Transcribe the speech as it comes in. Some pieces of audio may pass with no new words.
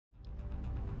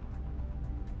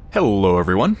Hello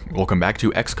everyone, welcome back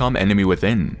to XCOM Enemy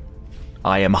Within.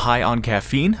 I am high on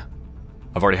caffeine.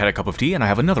 I've already had a cup of tea and I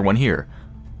have another one here.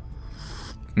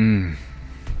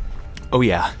 Oh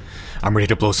yeah, I'm ready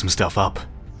to blow some stuff up.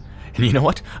 And you know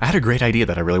what? I had a great idea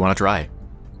that I really want to try.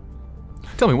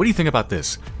 Tell me, what do you think about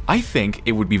this? I think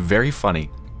it would be very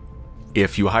funny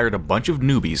if you hired a bunch of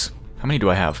newbies. How many do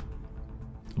I have?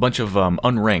 A bunch of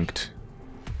unranked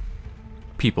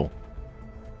people.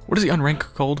 What is the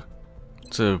unranked called?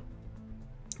 It's a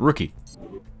rookie.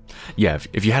 Yeah,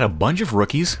 if you had a bunch of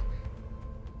rookies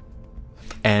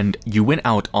and you went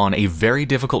out on a very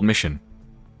difficult mission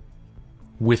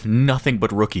with nothing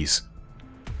but rookies.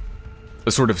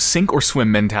 A sort of sink or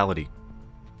swim mentality.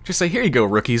 Just say, here you go,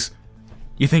 rookies.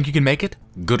 You think you can make it?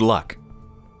 Good luck.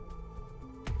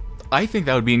 I think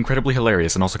that would be incredibly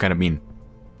hilarious and also kind of mean.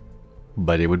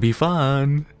 But it would be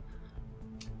fun.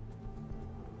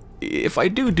 If I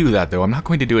do that, though, I'm not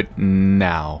going to do it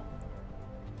now.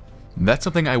 That's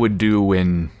something I would do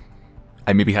when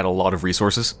I maybe had a lot of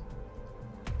resources.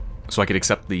 So I could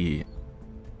accept the...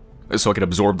 So I could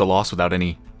absorb the loss without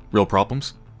any real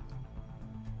problems.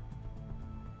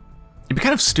 It'd be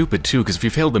kind of stupid, too, because if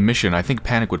you failed the mission, I think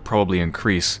panic would probably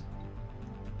increase.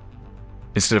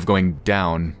 Instead of going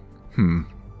down.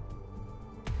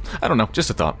 I don't know,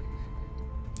 just a thought.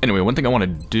 Anyway, one thing I want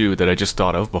to do that I just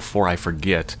thought of before I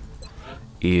forget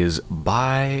is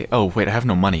buy... Oh, wait, I have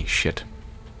no money. Shit.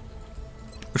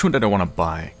 Which one did I want to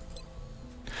buy?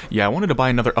 Yeah, I wanted to buy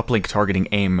another uplink targeting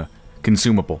aim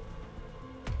consumable.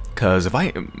 Because if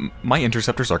my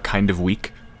interceptors are kind of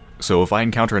weak, so if I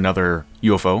encounter another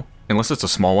UFO, unless it's a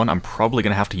small one, I'm probably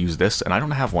going to have to use this, and I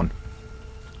don't have one.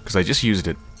 Because I just used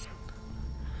it.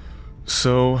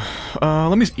 So,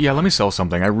 let me sell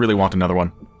something. I really want another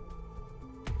one.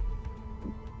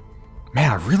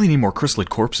 Man, I really need more chrysalid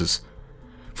corpses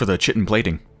for the chitin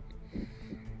plating.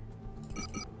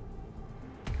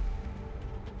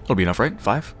 That'll be enough, right?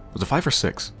 5? Was it 5 or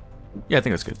 6? Yeah, I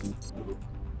think that's good.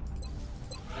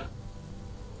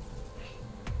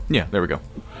 Yeah, there we go.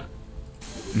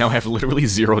 Now I have literally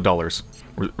 $0.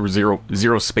 Or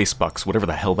zero space bucks, whatever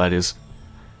the hell that is.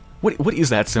 What is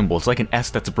that symbol? It's like an S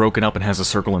that's broken up and has a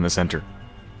circle in the center.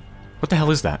 What the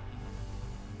hell is that?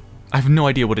 I have no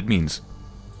idea what it means.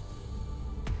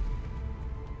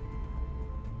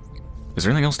 Is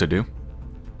there anything else to do?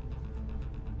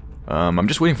 I'm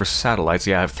just waiting for satellites.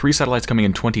 Yeah, I have 3 satellites coming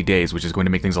in 20 days, which is going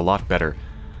to make things a lot better.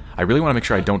 I really want to make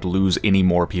sure I don't lose any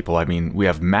more people. I mean, we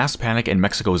have mass panic and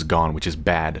Mexico is gone, which is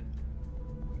bad.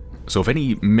 So if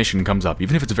any mission comes up,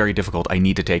 even if it's very difficult, I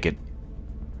need to take it.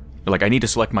 Like, I need to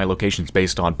select my locations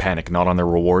based on panic, not on their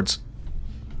rewards.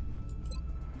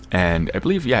 And I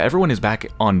believe, yeah, everyone is back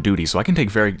on duty, so I can take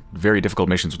very, very difficult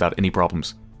missions without any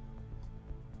problems.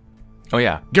 Oh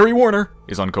yeah, Gary Warner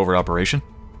is on covert operation.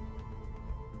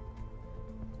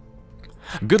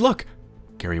 Good luck,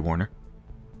 Gary Warner.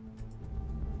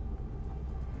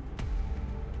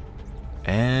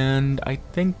 And I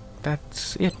think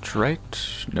that's it,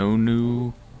 right? No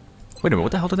new... Wait a minute,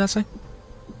 what the hell did that say?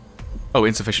 Oh,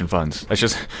 insufficient funds. That's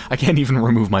just... I can't even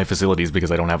remove my facilities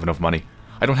because I don't have enough money.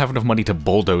 I don't have enough money to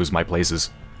bulldoze my places.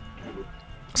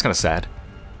 It's kind of sad.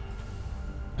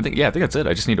 I think that's it.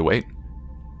 I just need to wait.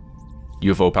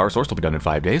 UFO power source will be done in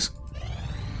 5 days.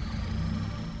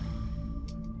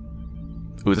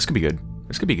 Ooh, this could be good.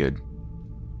 This could be good.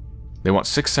 They want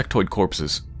 6 sectoid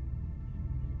corpses.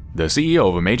 The CEO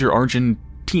of a major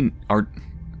Argentinian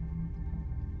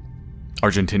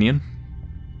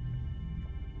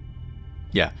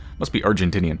Yeah, must be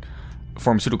Argentinian. A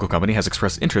pharmaceutical company has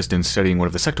expressed interest in studying one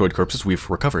of the sectoid corpses we've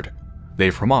recovered.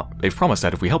 They've promised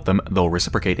that if we help them, they'll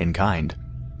reciprocate in kind.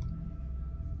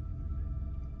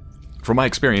 From my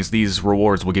experience, these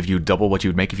rewards will give you double what you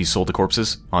would make if you sold the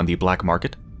corpses on the black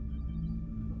market.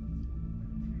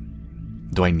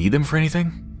 Do I need them for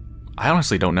anything? I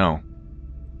honestly don't know.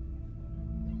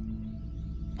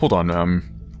 Hold on,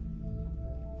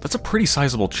 that's a pretty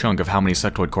sizable chunk of how many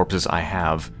sectoid corpses I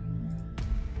have.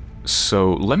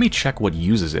 So, let me check what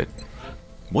uses it.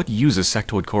 What uses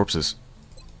sectoid corpses?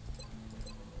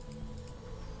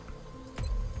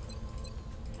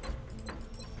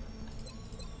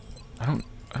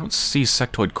 I don't see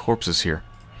sectoid corpses here.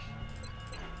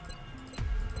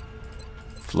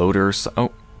 Floaters.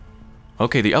 Oh.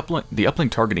 Okay, the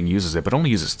uplink targeting uses it, but only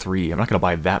uses 3. I'm not going to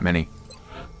buy that many.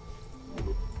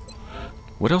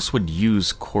 What else would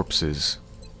use corpses?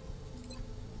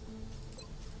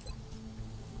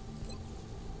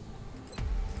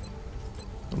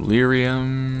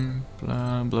 Delirium,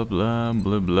 blah, blah, blah,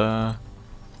 blah, blah.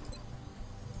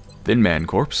 Thin Man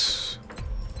corpse.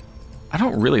 I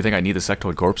don't really think I need the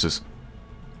sectoid corpses.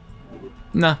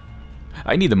 Nah.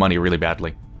 I need the money really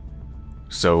badly.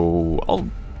 So, I'll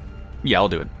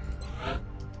do it.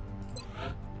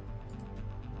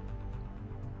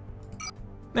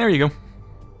 There you go.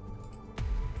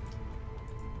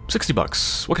 60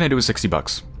 bucks. What can I do with 60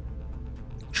 bucks?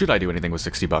 Should I do anything with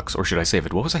 60 bucks, or should I save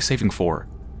it? What was I saving for?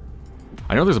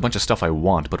 I know there's a bunch of stuff I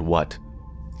want, but what?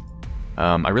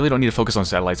 I really don't need to focus on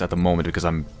satellites at the moment because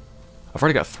I've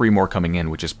already got 3 more coming in,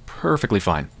 which is perfectly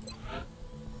fine.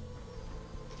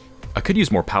 I could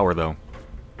use more power, though.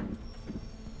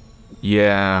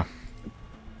 Yeah.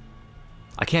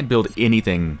 I can't build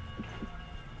anything.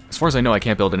 As far as I know, I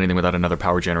can't build anything without another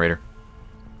power generator.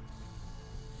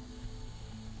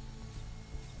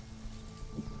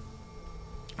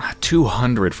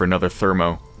 $200 for another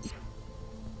thermo.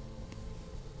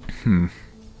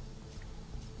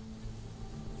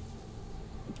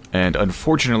 And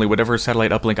unfortunately, whatever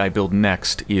satellite uplink I build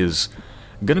next is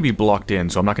going to be blocked in,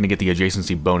 so I'm not going to get the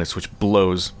adjacency bonus, which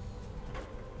blows.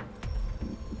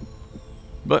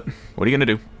 But, what are you going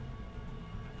to do?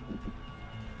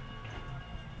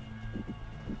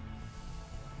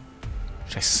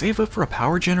 Should I save up for a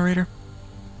power generator?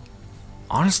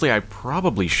 Honestly, I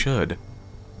probably should.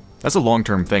 That's a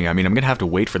long-term thing. I mean, I'm going to have to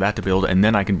wait for that to build, and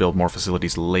then I can build more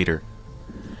facilities later.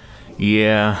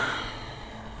 Yeah.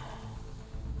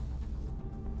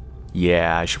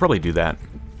 Yeah, I should probably do that.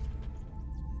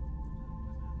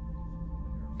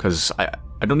 Because I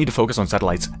don't need to focus on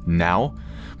satellites now,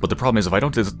 but the problem is if I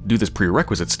don't do this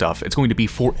prerequisite stuff, it's going to be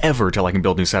forever till I can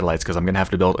build new satellites, because I'm going to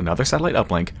have to build another satellite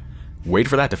uplink, wait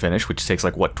for that to finish, which takes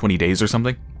like, what, 20 days or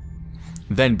something?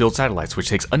 Then build satellites, which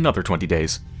takes another 20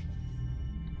 days.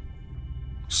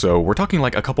 So we're talking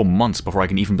like a couple months before I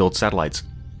can even build satellites.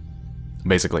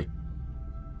 Basically.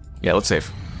 Yeah, let's save.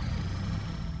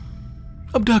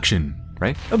 Abduction,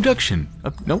 right? Abduction.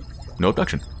 No, no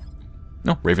abduction.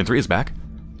 No, Raven 3 is back.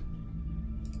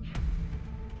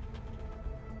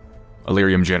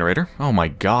 Illyrium generator. Oh my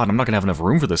god, I'm not gonna have enough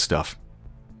room for this stuff.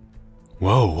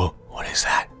 Whoa, what is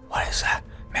that? What is that?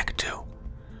 Mech 2.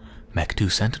 Mech 2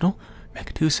 Sentinel?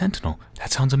 Mech 2 Sentinel.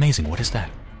 That sounds amazing. What is that?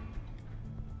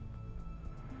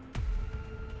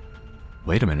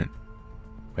 Wait a minute.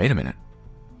 Wait a minute.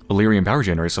 Illyrium power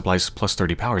generator supplies plus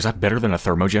 30 power. Is that better than a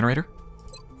thermo generator?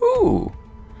 Ooh.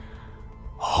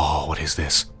 Oh, what is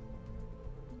this?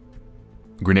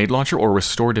 Grenade launcher or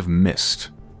restorative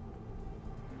mist?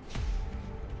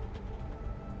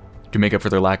 To make up for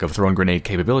their lack of thrown grenade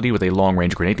capability with a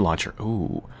long-range grenade launcher.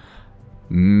 Ooh.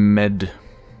 Medikits?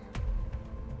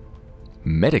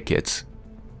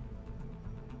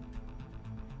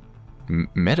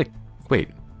 Wait.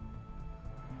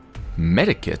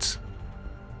 Medikits?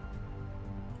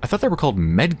 I thought they were called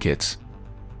medkits.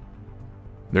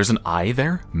 There's an I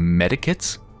there?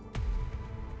 Medikits?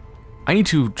 I need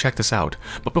to check this out.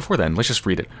 But before then, let's just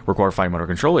read it. Require fine motor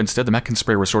control. Instead, the mech can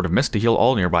spray restorative mist to heal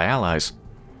all nearby allies.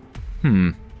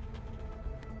 I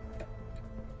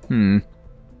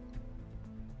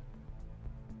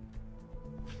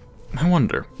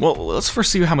wonder. Well, let's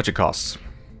first see how much it costs.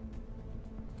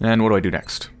 And what do I do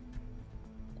next?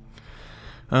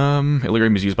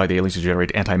 Illyrium is used by the aliens to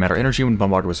generate antimatter energy when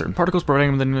bombarded with certain particles,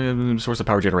 providing them the source of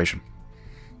power generation.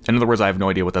 In other words, I have no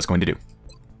idea what that's going to do.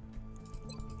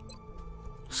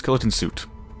 Skeleton suit.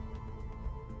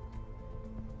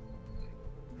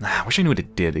 I wish I knew what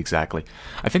it did exactly.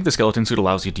 I think the skeleton suit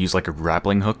allows you to use like a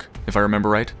grappling hook, if I remember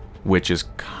right, which is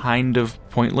kind of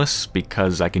pointless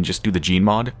because I can just do the gene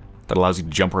mod that allows you to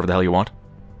jump wherever the hell you want.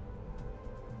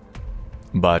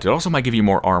 But it also might give you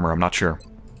more armor, I'm not sure.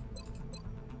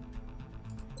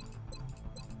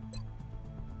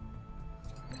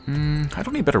 I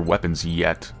don't need better weapons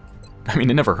yet. I mean,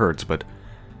 it never hurts, but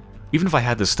even if I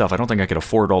had this stuff, I don't think I could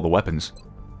afford all the weapons.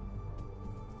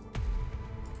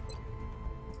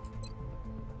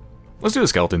 Let's do the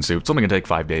skeleton suit. It's only gonna take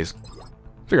 5 days.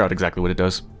 Figure out exactly what it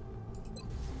does.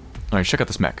 Alright, check out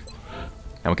this mech.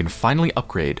 Now we can finally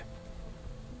upgrade.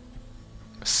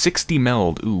 60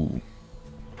 meld, ooh.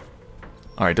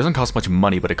 Alright, doesn't cost much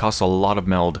money, but it costs a lot of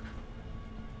meld.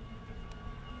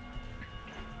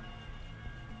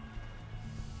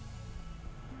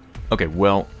 Okay,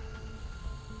 well...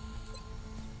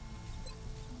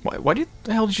 Why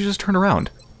the hell did you just turn around?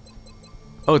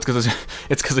 Oh, it's because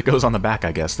it goes on the back,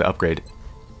 I guess, the upgrade.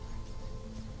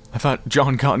 I thought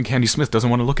John Cotton Candy Smith doesn't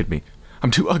want to look at me.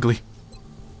 I'm too ugly.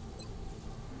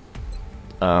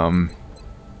 Yeah,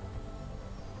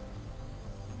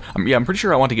 I'm pretty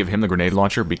sure I want to give him the grenade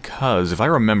launcher because, if I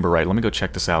remember right, let me go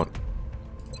check this out.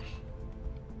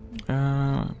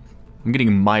 I'm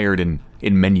getting mired in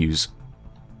menus.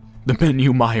 The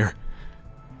menu mire.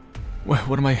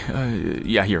 What am I...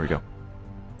 yeah, here we go.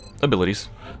 abilities.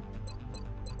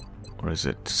 What is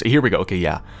it? So here we go. Okay,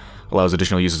 yeah. Allows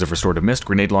additional uses of Restorative Mist,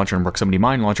 Grenade Launcher, and Proximity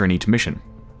Mine Launcher in each mission.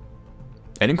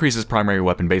 And increases primary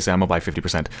weapon base ammo by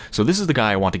 50%. So this is the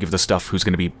guy I want to give the stuff who's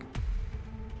going to be,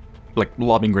 like,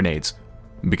 lobbing grenades.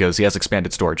 Because he has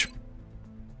expanded storage.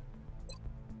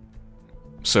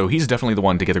 So he's definitely the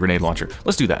one to get the Grenade Launcher.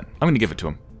 Let's do that. I'm going to give it to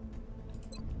him.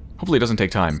 Hopefully it doesn't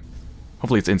take time.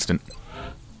 Hopefully it's instant.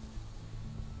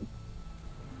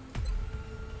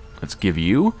 Let's give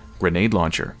you Grenade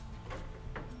Launcher.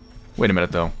 Wait a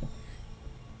minute, though.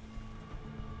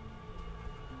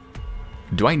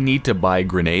 Do I need to buy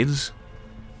grenades?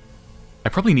 I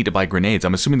probably need to buy grenades.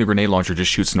 I'm assuming the Grenade Launcher just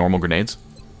shoots normal grenades.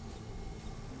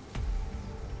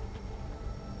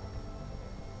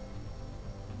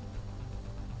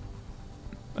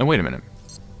 Oh, wait a minute.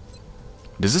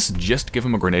 Does this just give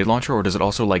him a Grenade Launcher, or does it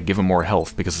also, like, give him more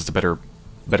health because it's a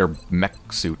better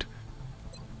mech suit?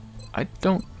 I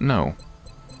don't know.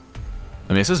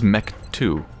 I mean, it says mech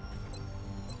 2.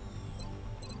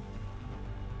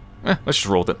 Let's just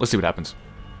roll with it. Let's see what happens.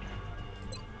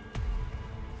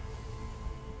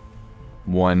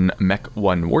 Mech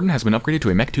 1 Warden has been upgraded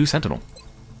to a Mech 2 Sentinel.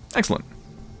 Excellent.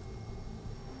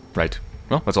 Right.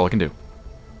 Well, that's all I can do.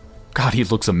 God, he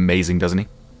looks amazing, doesn't he?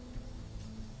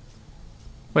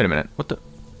 Wait a minute. What the...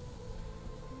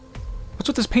 What's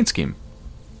with this paint scheme?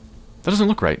 That doesn't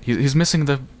look right. He's missing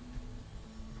the...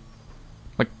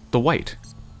 like, the white.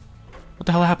 What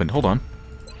the hell happened? Hold on.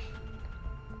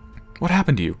 What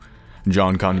happened to you?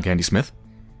 John Cotton Candy Smith?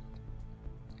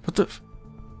 What the...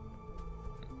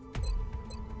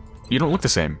 You don't look the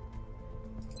same.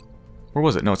 Where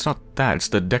was it? No, it's not that. It's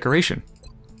the decoration.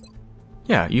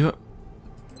 Yeah, you...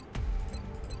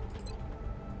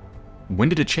 When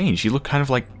did it change? You look kind of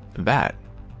like that.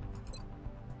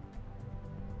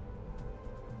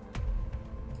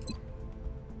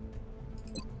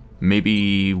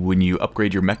 Maybe when you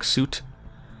upgrade your mech suit,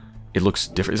 it looks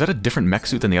different. Is that a different mech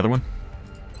suit than the other one?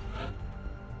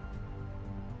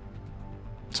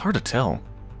 It's hard to tell.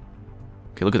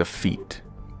 Okay, look at the feet.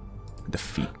 Look at the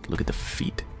feet. Look at the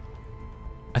feet.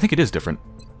 I think it is different.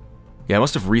 Yeah, I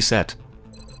must have reset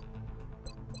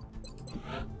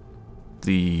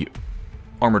the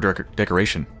armor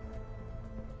decoration.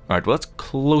 Alright, well that's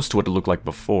close to what it looked like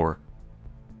before.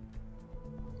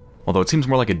 Although it seems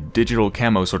more like a digital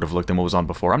camo sort of look than what was on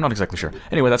before. I'm not exactly sure.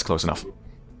 Anyway, that's close enough.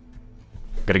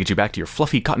 Gotta get you back to your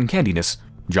fluffy cotton candiness,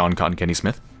 John Cotton Candy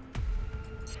Smith.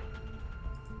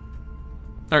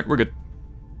 Alright, we're good.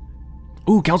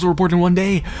 Ooh, council report in 1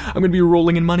 day! I'm gonna be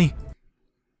rolling in money!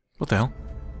 What the hell?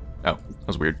 Oh, that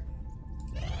was weird.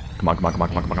 Come on, come on, come on,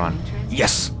 come on, come on, come on.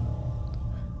 Yes!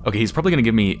 Okay, he's probably gonna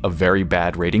give me a very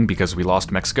bad rating because we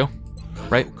lost Mexico,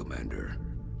 right? Hello, Commander.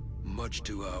 Much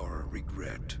to our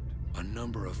regret, a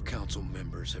number of council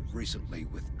members have recently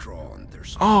withdrawn their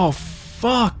support. Oh,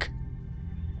 fuck!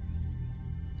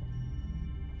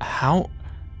 How?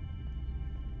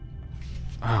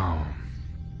 Oh.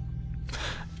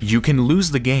 You can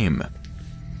lose the game.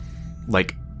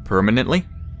 Like, permanently?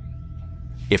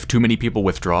 If too many people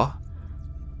withdraw?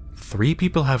 3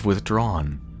 people have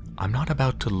withdrawn. I'm not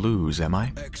about to lose, am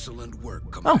I? Excellent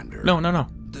work, Commander. Oh, no.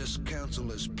 This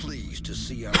council is pleased to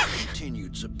see our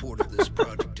continued support of this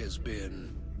project has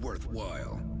been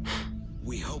worthwhile.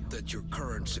 We hope that your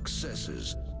current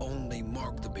successes only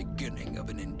mark the beginning of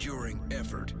an enduring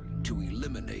effort to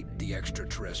eliminate the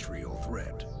extraterrestrial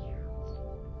threat.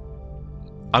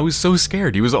 I was so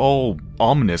scared. He was all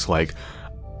ominous, like,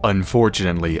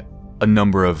 unfortunately, a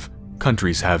number of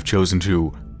countries have chosen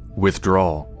to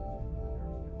withdraw.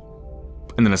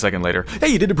 And then a second later, hey,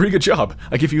 you did a pretty good job.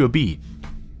 I give you a B.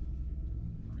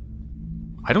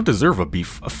 I don't deserve a B.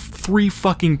 3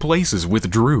 fucking places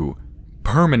withdrew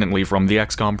permanently from the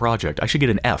XCOM project. I should get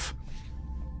an F.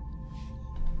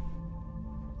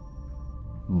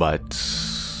 But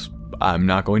I'm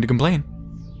not going to complain.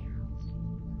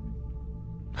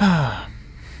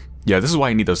 Yeah, this is why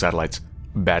I need those satellites.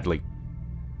 Badly.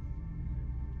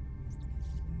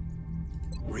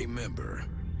 Remember,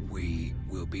 we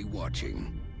will be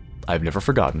watching. I've never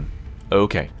forgotten.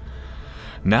 Okay.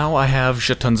 Now I have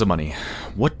shit tons of money.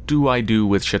 What do I do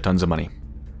with shit tons of money?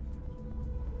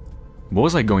 What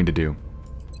was I going to do?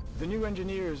 The new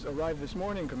engineers arrived this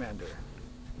morning, Commander.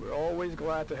 We're always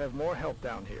glad to have more help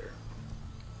down here.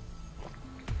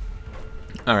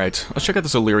 Alright, let's check out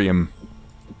this Illyrium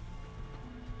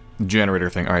generator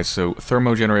thing. Alright, so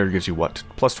thermo generator gives you what?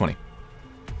 Plus 20.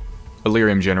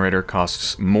 Illyrium generator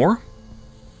costs more.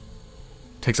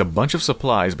 Takes a bunch of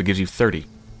supplies, but gives you 30.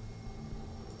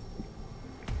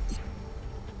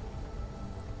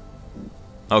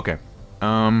 Okay.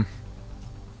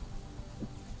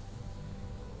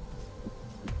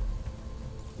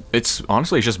 It's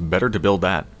honestly just better to build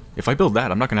that. If I build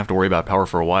that, I'm not going to have to worry about power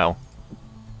for a while.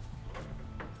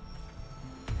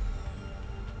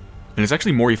 And it's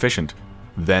actually more efficient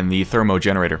than the thermo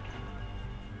generator.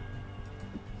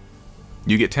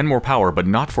 You get 10 more power, but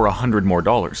not for $100 more,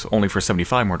 only for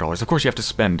 $75 more. Of course, you have to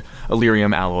spend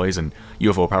Illyrium alloys and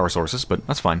UFO power sources, but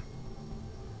that's fine.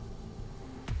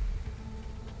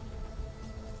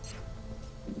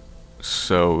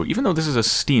 So, even though this is a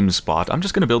Steam spot, I'm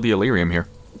just going to build the Illyrium here.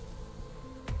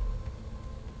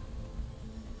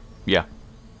 Yeah.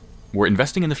 We're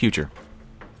investing in the future.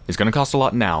 It's going to cost a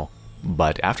lot now,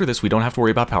 but after this, we don't have to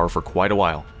worry about power for quite a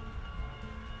while.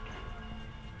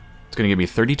 It's going to give me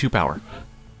 32 power.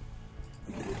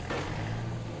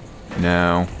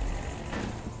 No.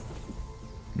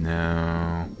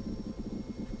 No.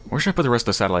 Where should I put the rest of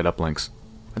the satellite uplinks?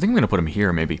 I think I'm going to put them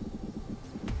here, maybe.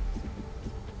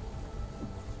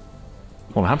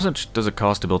 Hold on, how much does it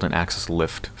cost to build an access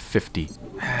lift? 50.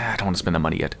 I don't want to spend that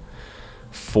money yet.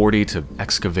 40 to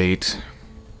excavate.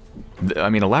 I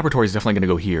mean, a laboratory is definitely going to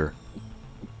go here.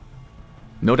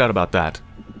 No doubt about that.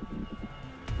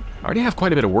 I already have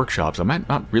quite a bit of workshops. I might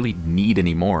not really need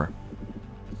any more.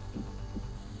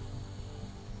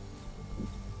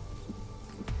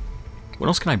 What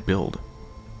else can I build?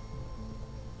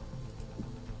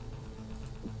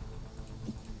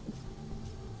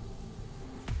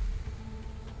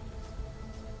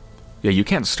 Yeah, you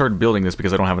can't start building this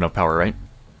because I don't have enough power, right?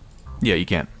 Yeah, you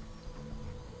can't.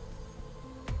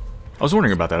 I was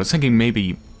wondering about that. I was thinking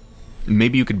maybe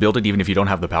you could build it even if you don't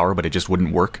have the power, but it just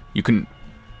wouldn't work. You couldn't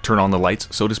turn on the lights,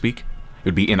 so to speak. It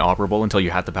would be inoperable until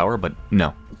you had the power, but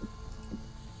no.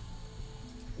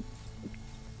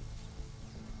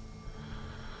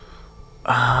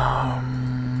 I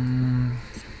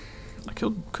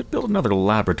could build another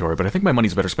laboratory, but I think my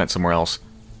money's better spent somewhere else.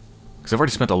 Because I've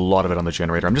already spent a lot of it on the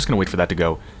generator. I'm just going to wait for that to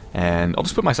go. And I'll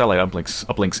just put my satellite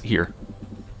uplinks here.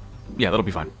 Yeah, that'll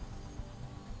be fine.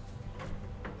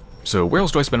 So where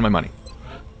else do I spend my money?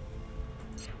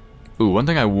 Ooh, one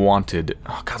thing I wanted...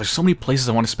 Oh god, there's so many places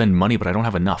I want to spend money, but I don't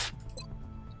have enough.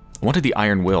 I wanted the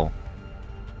Iron Will.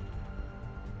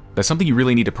 That's something you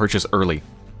really need to purchase early.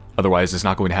 Otherwise, it's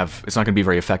not going to be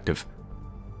very effective.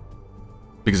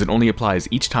 Because it only applies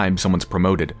each time someone's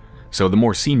promoted. So the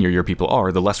more senior your people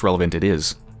are, the less relevant it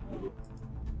is.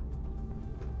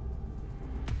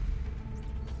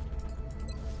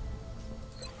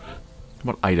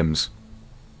 What items?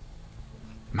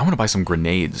 I want to buy some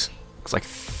grenades. Because I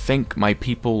think my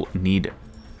people need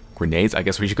grenades. I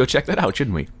guess we should go check that out,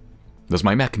 shouldn't we? Does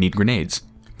my mech need grenades?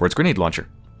 For its grenade launcher.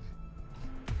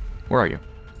 Where are you?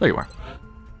 There you are.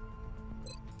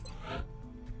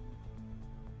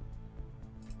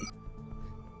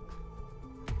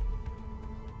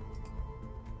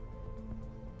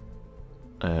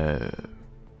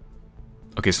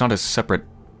 Okay, it's not a separate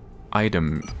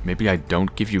item. Maybe I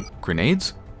don't give you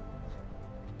grenades?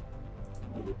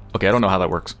 Okay, I don't know how that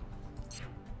works.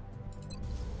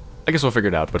 I guess we'll figure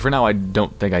it out, but for now I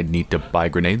don't think I need to buy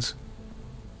grenades.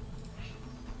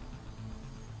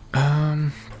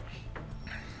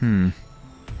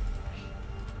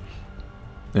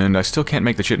 And I still can't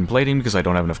make the chitin plating because I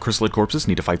don't have enough chrysalid corpses.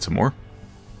 Need to fight some more.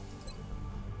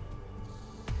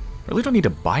 I really don't need to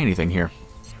buy anything here.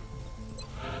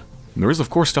 And there is, of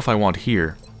course, stuff I want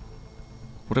here.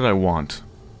 What did I want?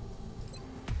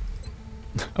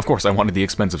 Of course, I wanted the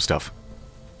expensive stuff.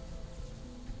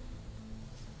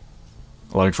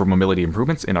 Allowing for mobility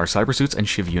improvements in our cybersuits and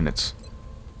Shiv units.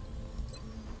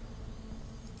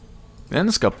 And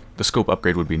the scope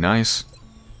upgrade would be nice.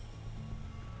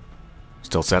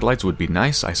 Stealth satellites would be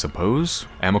nice, I suppose.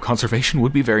 Ammo conservation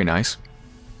would be very nice.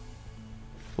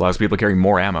 Allows people to carry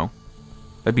more ammo.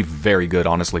 That'd be very good,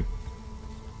 honestly.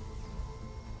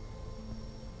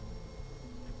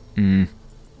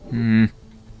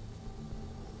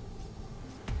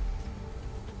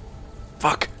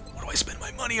 Fuck! What do I spend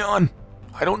my money on?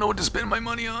 I don't know what to spend my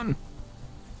money on.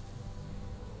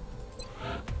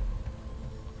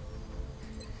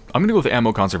 I'm gonna go with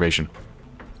ammo conservation.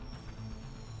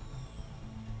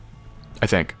 I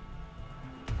think.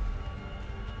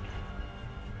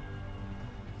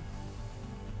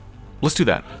 Let's do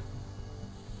that.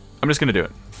 I'm just gonna do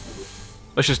it.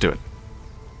 Let's just do it.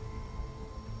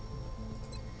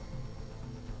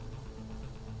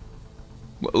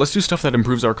 Let's do stuff that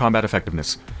improves our combat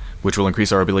effectiveness, which will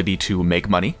increase our ability to make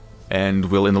money, and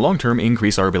will in the long term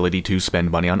increase our ability to spend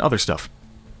money on other stuff.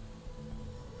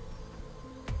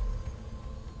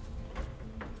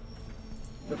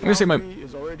 The I'm gonna say foundry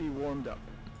is already warmed up.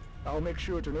 I'll make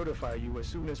sure to notify you as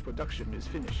soon as production is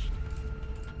finished.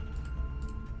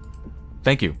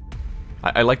 Thank you.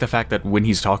 I like the fact that when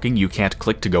he's talking, you can't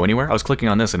click to go anywhere. I was clicking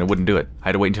on this and it wouldn't do it. I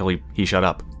had to wait until he shut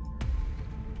up.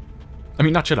 I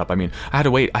mean, not shut up, I mean, I had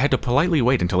to wait. I had to politely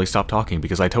wait until he stopped talking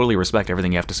because I totally respect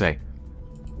everything you have to say.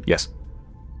 Yes.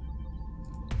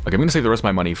 Okay, I'm going to save the rest of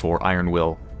my money for Iron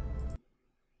Will.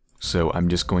 So I'm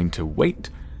just going to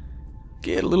wait,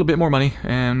 get a little bit more money,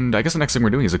 and I guess the next thing we're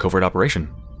doing is a covert operation.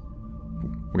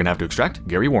 We're going to have to extract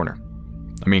Gary Warner.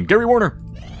 I mean, Gary Warner!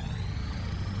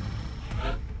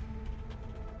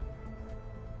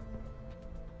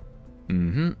 We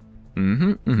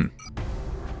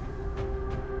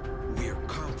are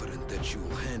confident that you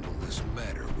will handle this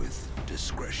matter with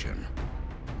discretion.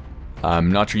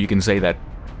 I'm not sure you can say that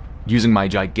using my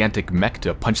gigantic mech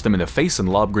to punch them in the face and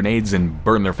lob grenades and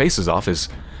burn their faces off is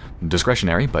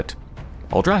discretionary, but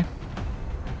I'll try.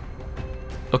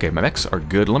 Okay, my mechs are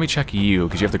good. Let me check you,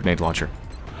 because you have the grenade launcher.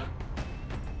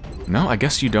 No, I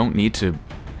guess you don't need to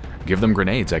give them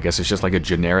grenades. I guess it's just like a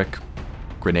generic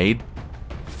grenade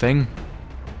thing.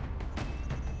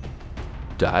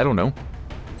 I don't know.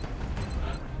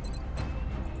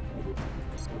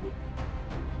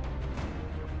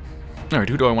 Alright,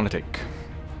 who do I want to take?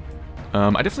 I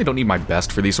definitely don't need my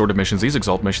best for these sort of missions. These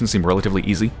Exalt missions seem relatively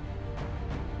easy.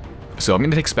 So I'm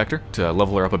going to take Spectre to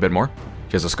level her up a bit more.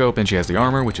 She has a scope and she has the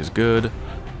armor, which is good.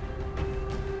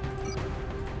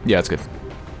 Yeah, it's good.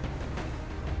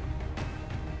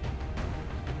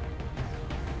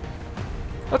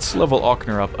 Let's level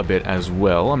Ochner up a bit as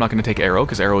well. I'm not going to take Arrow,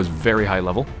 because Arrow is very high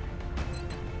level.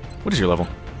 What is your level?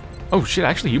 Oh shit,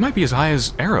 actually, you might be as high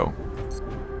as Arrow.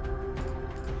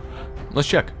 Let's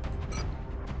check.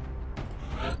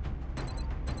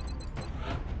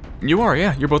 You are,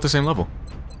 yeah, you're both the same level.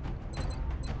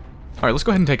 Alright, let's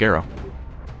go ahead and take Arrow.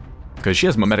 Because she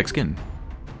has mimetic skin.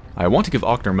 I want to give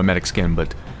Ochner mimetic skin,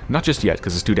 but not just yet,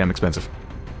 because it's too damn expensive.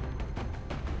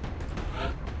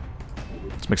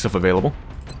 Let's make stuff available.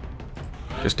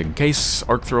 Just in case.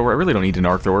 Arc Thrower. I really don't need an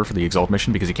Arc Thrower for the Exalt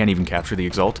mission because you can't even capture the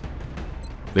Exalt.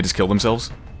 They just kill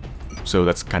themselves. So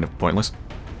that's kind of pointless.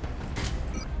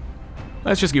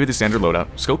 Let's just give you the standard loadout.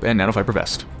 Scope and nanofiber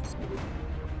vest.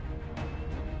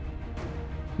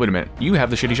 Wait a minute. You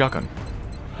have the shitty shotgun.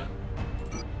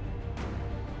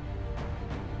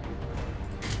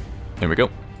 There we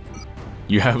go.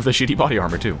 You have the shitty body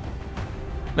armor too.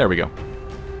 There we go.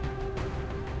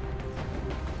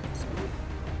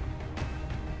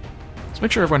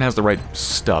 Make sure everyone has the right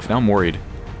stuff. Now I'm worried.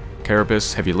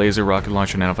 Carapace, heavy laser, rocket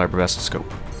launcher, nanofiber vest, scope.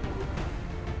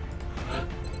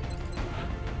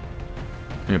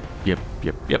 Yep.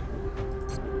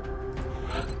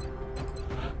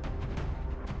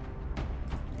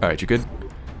 Alright, you good?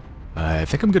 I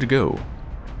think I'm good to go.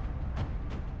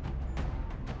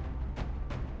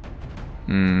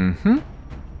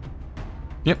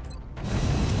 Yep.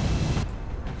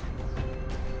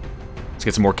 Let's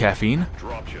get some more caffeine.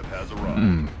 Dropship has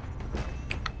arrived.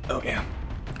 Oh yeah.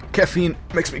 Caffeine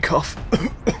makes me cough.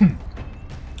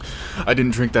 I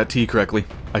didn't drink that tea correctly.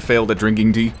 I failed at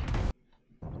drinking tea.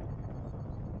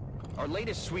 Our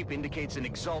latest sweep indicates an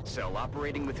Exalt cell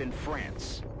operating within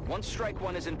France. Once Strike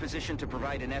One is in position to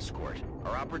provide an escort,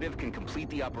 our operative can complete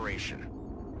the operation.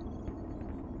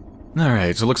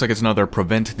 Alright, so it looks like it's another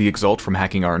prevent the Exalt from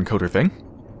hacking our encoder thing.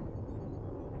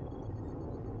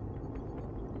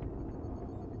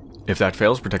 If that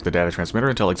fails, protect the data transmitter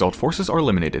until Exalt forces are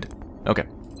eliminated. Okay.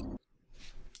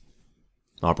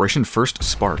 Operation First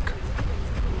Spark.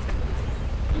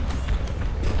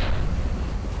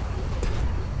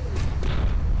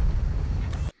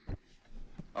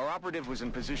 Our operative was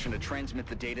in position to transmit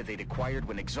the data they'd acquired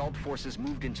when Exalt forces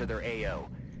moved into their AO.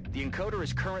 The encoder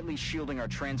is currently shielding our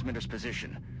transmitter's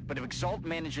position, but if Exalt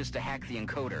manages to hack the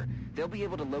encoder, they'll be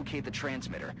able to locate the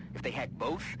transmitter. If they hack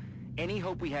both, any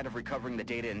hope we had of recovering the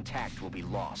data intact will be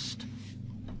lost.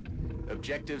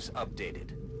 Objectives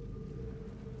updated.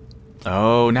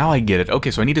 Oh, now I get it.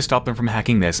 Okay, so I need to stop them from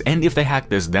hacking this, and if they hack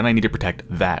this, then I need to protect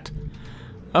that.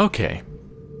 Okay.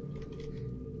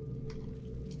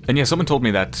 And yeah, someone told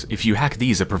me that if you hack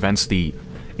these, it prevents the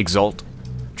Exalt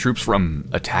troops from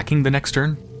attacking the next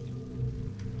turn.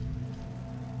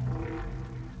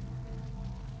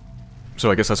 So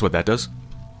I guess that's what that does.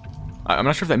 I'm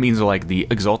not sure if that means like the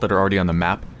Exalt that are already on the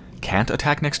map can't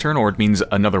attack next turn, or it means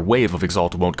another wave of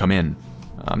Exalt won't come in.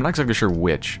 I'm not exactly sure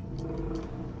which.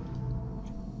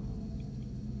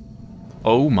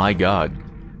 Oh my god.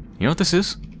 You know what this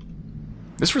is?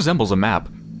 This resembles a map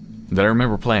that I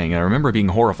remember playing, and I remember being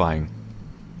horrifying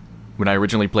when I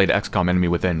originally played XCOM Enemy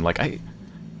Within. Like,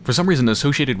 for some reason,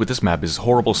 associated with this map is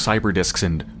horrible cyber discs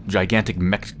and gigantic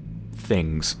mech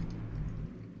things.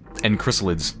 And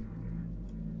chrysalids.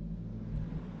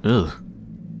 Ugh.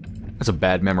 That's a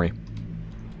bad memory.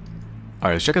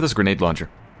 Alright, let's check out this grenade launcher.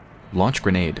 Launch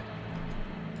grenade.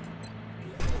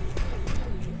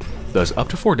 Does up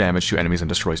to 4 damage to enemies and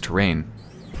destroys terrain.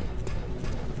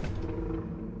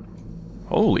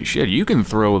 Holy shit, you can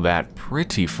throw that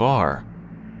pretty far.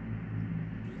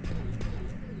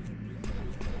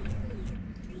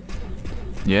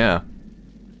 Yeah.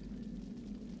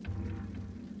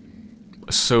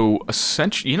 So,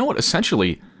 essentially, you know what?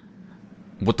 Essentially,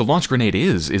 what the launch grenade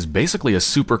is basically a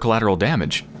super collateral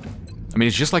damage. I mean,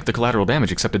 it's just like the collateral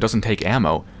damage, except it doesn't take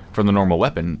ammo from the normal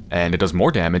weapon, and it does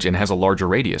more damage and has a larger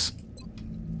radius.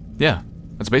 Yeah,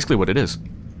 that's basically what it is.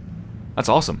 That's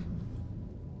awesome.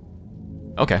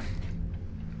 Okay.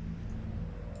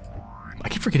 I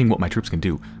keep forgetting what my troops can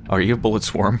do. Alright, you have bullet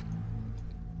swarm.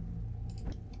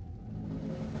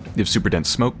 You have super dense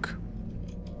smoke.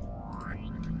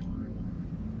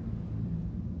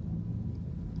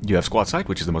 You have squat sight,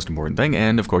 which is the most important thing,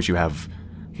 and of course you have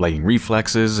flying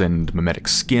reflexes and mimetic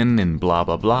skin and blah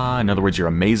blah blah. In other words, you're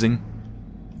amazing.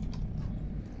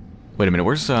 Wait a minute,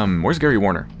 where's Gary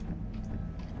Warner?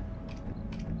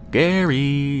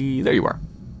 Gary, there you are.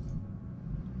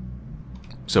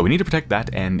 So we need to protect that,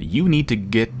 and you need to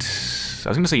get... I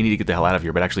was going to say you need to get the hell out of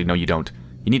here, but actually no, you don't.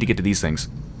 You need to get to these things.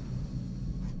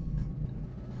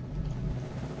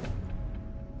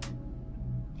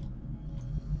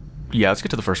 Yeah, let's get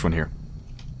to the first one here.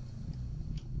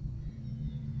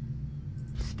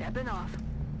 Stepping off.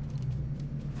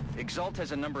 Exalt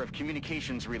has a number of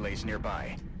communications relays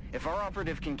nearby. If our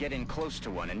operative can get in close to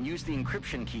one and use the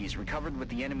encryption keys recovered with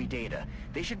the enemy data,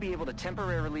 they should be able to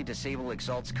temporarily disable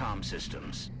Exalt's comm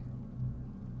systems.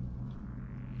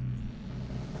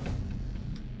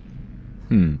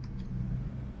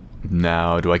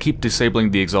 Now, do I keep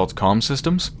disabling the Exalt's comm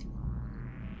systems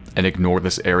and ignore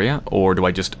this area, or do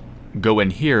I just go in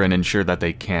here and ensure that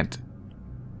they can't?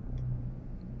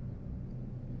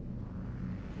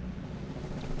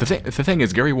 The thing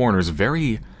is, Gary Warner's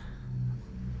very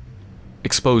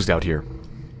exposed out here.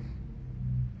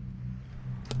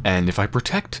 And if I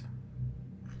protect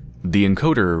the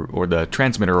encoder or the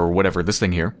transmitter or whatever, this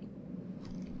thing here,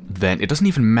 then it doesn't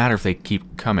even matter if they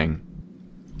keep coming.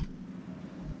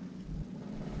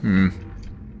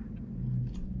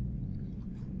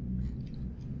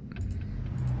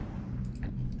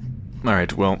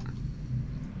 Alright, well...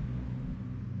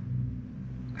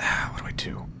 what do I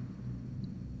do?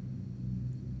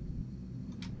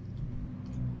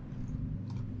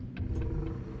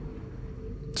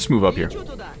 Just move up here.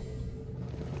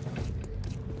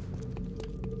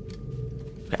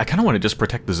 I kind of want to just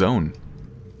protect the zone.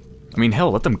 I mean, hell,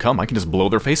 let them come. I can just blow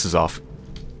their faces off.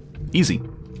 Easy.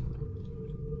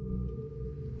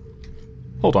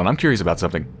 Hold on, I'm curious about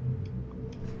something.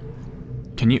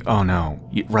 Can you... Oh, no.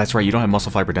 That's right, you don't have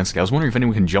muscle fiber density. I was wondering if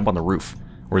anyone can jump on the roof.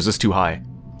 Or is this too high?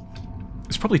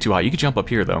 It's probably too high. You could jump up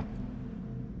here, though.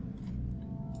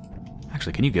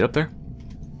 Actually, can you get up there?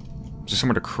 Is there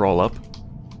somewhere to crawl up?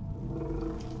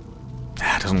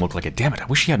 Ah, it doesn't look like it. Damn it, I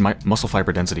wish she had my muscle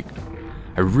fiber density.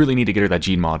 I really need to get her that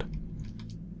gene mod.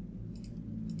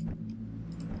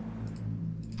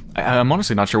 I'm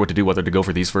honestly not sure what to do, whether to go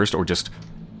for these first or just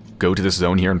go to this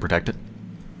zone here and protect it.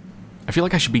 I feel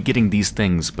like I should be getting these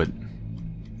things, but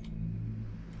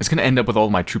it's going to end up with all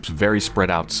of my troops very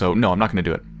spread out, so no, I'm not going to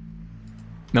do it.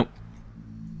 Nope.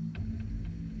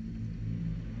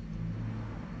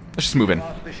 Let's just move in.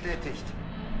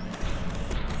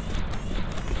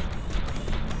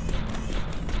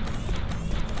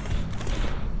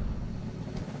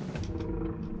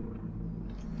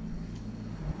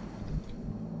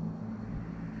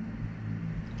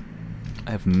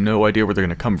 I have no idea where they're going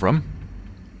to come from.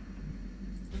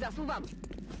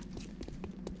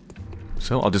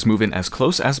 So I'll just move in as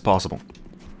close as possible.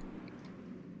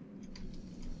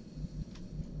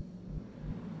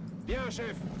 They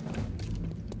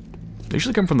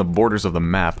usually come from the borders of the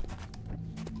map.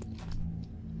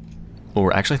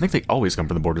 Or actually, I think they always come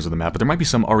from the borders of the map, but there might be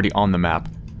some already on the map.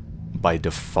 By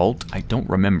default, I don't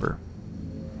remember.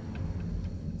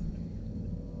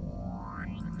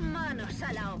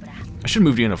 I should have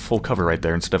moved you in a full cover right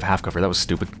there instead of half cover. That was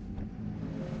stupid.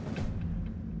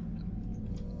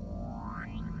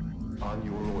 On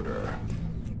your order.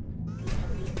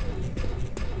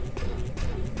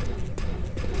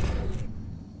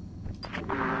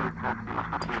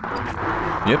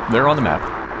 Yep, they're on the map.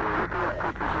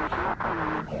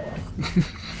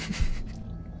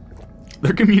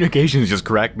 Their communications just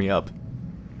crack me up.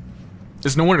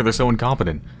 It's no wonder they're so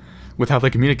incompetent with how they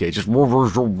communicate. Just... It's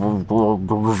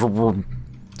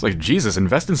like, Jesus,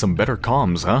 invest in some better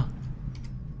comms, huh?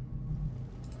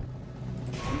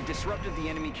 We've disrupted the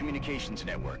enemy communications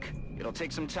network. It'll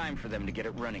take some time for them to get it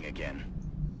running again.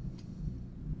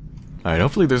 Alright,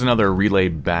 hopefully there's another relay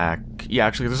back. Yeah,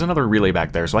 actually, there's another relay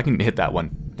back there, so I can hit that one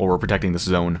while we're protecting this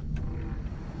zone.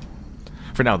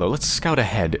 For now, though, let's scout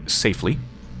ahead safely.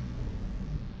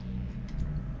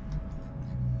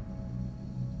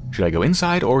 Should I go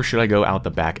inside, or should I go out the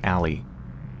back alley?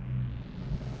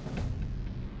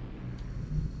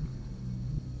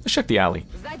 Let's check the alley.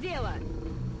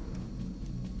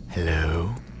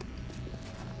 Hello?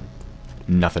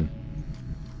 Nothing.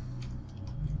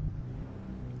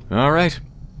 Alright.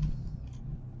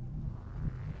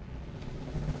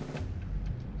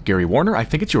 Gary Warner, I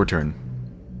think it's your turn.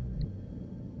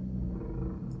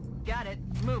 Got it.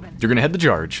 Moving. You're gonna head the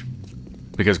charge.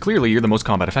 Because clearly you're the most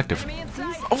combat effective.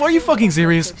 Oh, are you fucking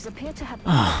serious? Appear to have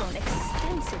undergone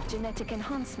extensive genetic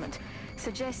enhancement,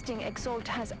 suggesting Exalt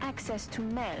has access to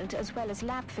meld as well as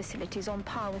lab facilities on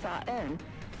par with our own.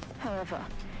 However,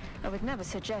 I would never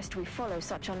suggest we follow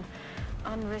such an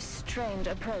unrestrained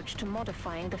approach to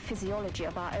modifying the physiology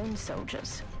of our own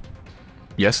soldiers.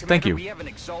 Yes, thank you. We have an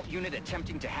Exalt unit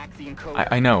attempting to hack the encoder.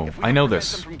 I know. If we I know prevent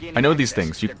this. them from gaining I know these access,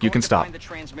 things. they're You going can to stop. find the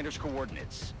transmitter's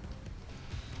coordinates.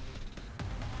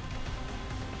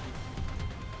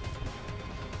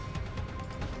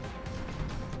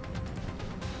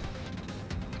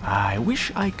 I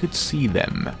wish I could see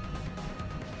them.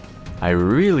 I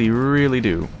really, really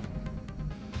do.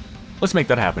 Let's make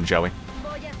that happen, shall we?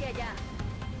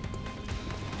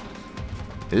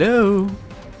 Hello?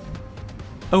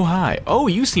 Oh, hi. Oh,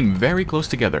 you seem very close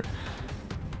together.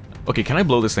 Okay, can I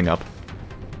blow this thing up?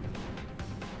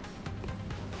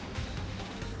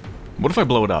 What if I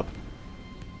blow it up?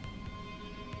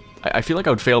 I feel like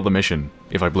I would fail the mission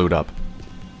if I blew it up.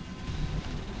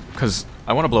 Because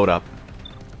I want to blow it up.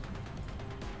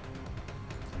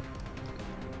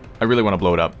 I really want to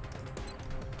blow it up.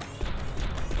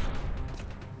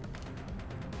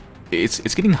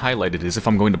 It's getting highlighted as if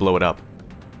I'm going to blow it up.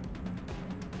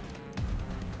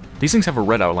 These things have a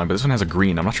red outline, but this one has a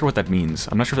green. I'm not sure what that means.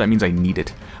 I'm not sure if that means I need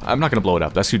it. I'm not going to blow it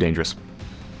up. That's too dangerous.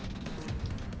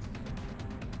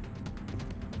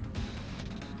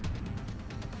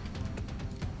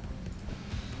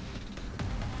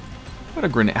 What a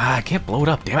grenade. Ah, I can't blow it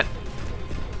up, damn it.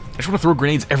 I just want to throw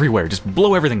grenades everywhere. Just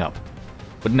blow everything up.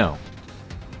 But no.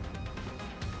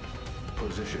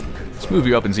 Let's move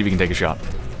you up and see if you can take a shot.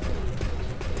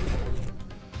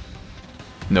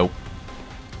 Nope.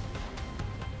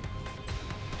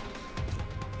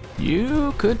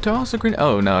 You could toss a grenade.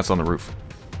 Oh, no, it's on the roof.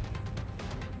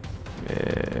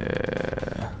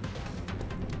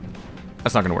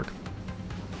 That's not going to work.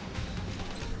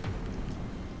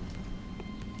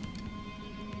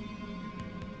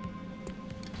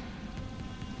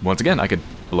 Once again, I could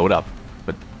blow it up.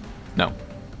 But no.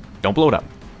 Don't blow it up.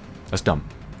 That's dumb.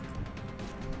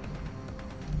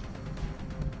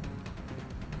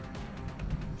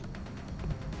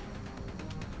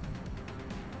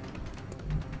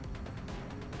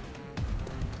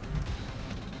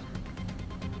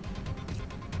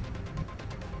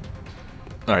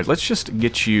 Alright, let's just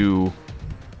get you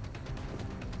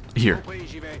here.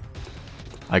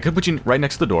 I could put you right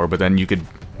next to the door, but then you could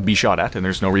be shot at, and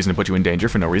there's no reason to put you in danger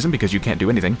for no reason, because you can't do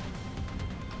anything.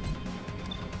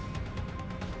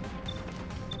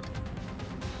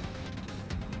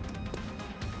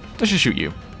 Let's just shoot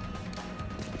you.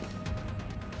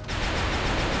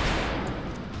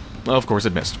 Well, of course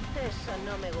it missed.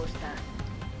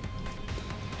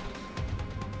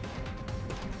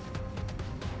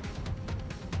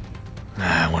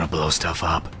 I want to blow stuff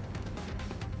up.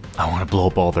 I want to blow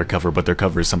up all their cover, but their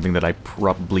cover is something that I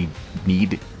probably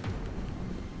need.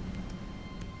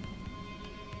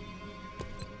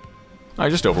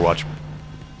 Alright, just Overwatch.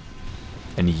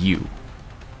 And you.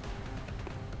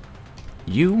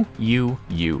 You.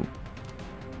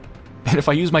 And if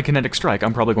I use my kinetic strike,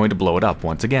 I'm probably going to blow it up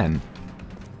once again.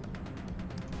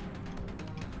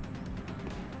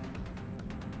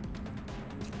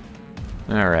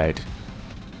 Alright.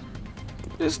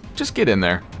 Just get in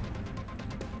there.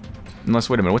 Unless,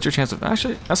 wait a minute, what's your chance of...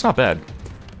 Actually, that's not bad.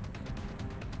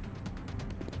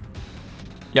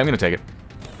 Yeah, I'm gonna take it.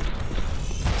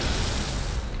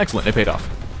 Excellent, it paid off.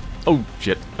 Oh,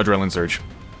 shit. Adrenaline surge.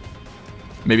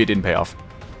 Maybe it didn't pay off.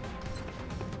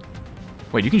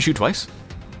 Wait, you can shoot twice?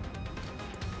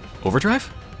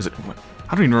 Overdrive? Is it...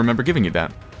 I don't even remember giving you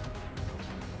that.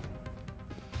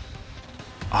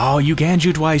 Oh, you can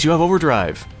shoot twice. You have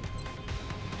overdrive.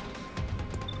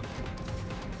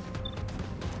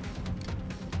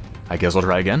 I guess I'll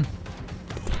try again.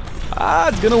 Ah,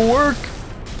 it's gonna work!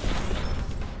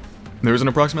 There's an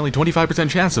approximately 25%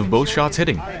 chance of both shots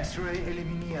hitting.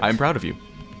 I'm proud of you.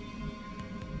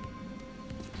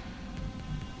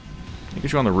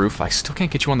 Get you on the roof. I still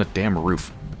can't get you on the damn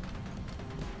roof.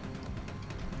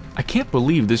 I can't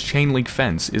believe this chain link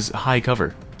fence is high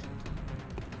cover.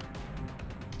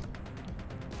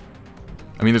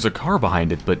 I mean, there's a car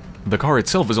behind it, but the car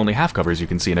itself is only half cover, as you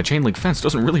can see, and a chain link fence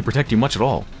doesn't really protect you much at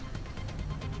all.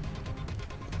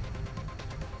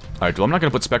 Alright, well, I'm not going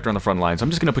to put Spectre on the front lines.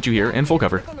 I'm just going to put you here in full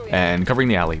cover and covering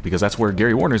the alley, because that's where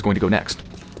Gary Warner is going to go next.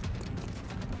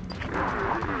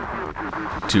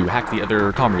 To hack the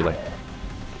other comm relay.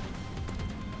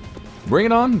 Bring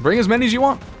it on. Bring as many as you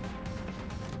want.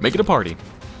 Make it a party.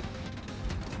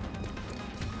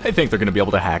 I think they're going to be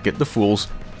able to hack it, the fools.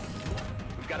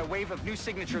 We've got a wave of new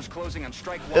signatures closing on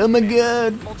Strike 1. Oh my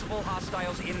god. Multiple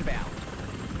hostiles inbound.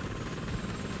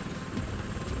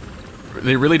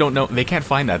 They really don't know. They can't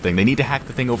find that thing. They need to hack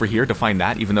the thing over here to find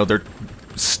that, even though they're...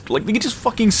 like, they can just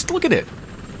fucking... look at it.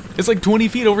 It's like 20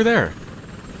 feet over there.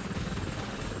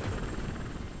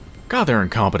 God, they're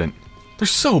incompetent. They're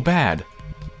so bad.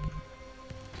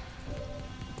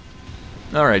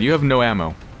 Alright, you have no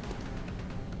ammo.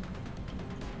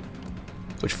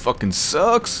 Which fucking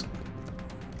sucks.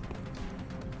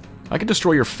 I can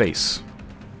destroy your face.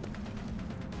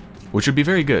 Which would be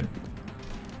very good.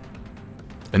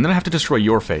 And then I have to destroy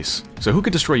your face. So who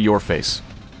could destroy your face?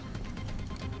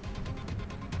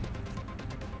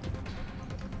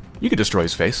 You could destroy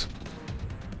his face.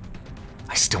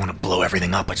 I still want to blow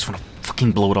everything up. I just want to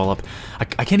fucking blow it all up.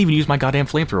 I can't even use my goddamn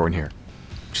flamethrower in here.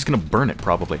 I'm just gonna burn it,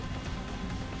 probably.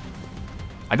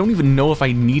 I don't even know if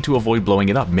I need to avoid blowing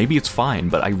it up. Maybe it's fine,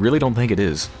 but I really don't think it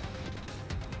is.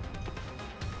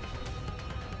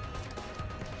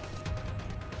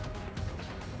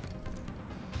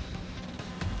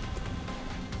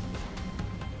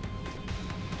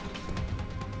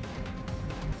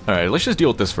 Alright, let's just deal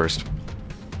with this first.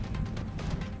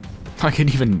 I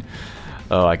could even...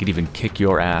 oh, I could even kick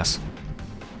your ass.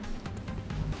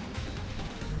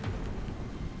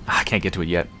 I can't get to it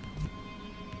yet.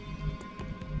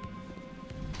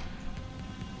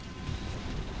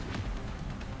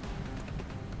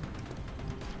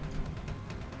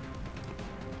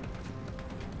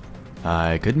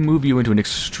 I could move you into an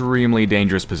extremely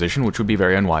dangerous position, which would be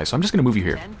very unwise, so I'm just going to move you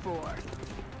here. 10-4.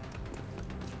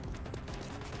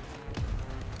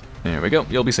 There we go,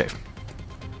 you'll be safe.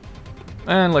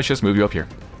 And let's just move you up here.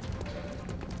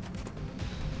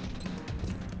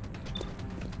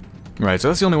 Right, so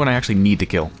that's the only one I actually need to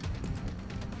kill.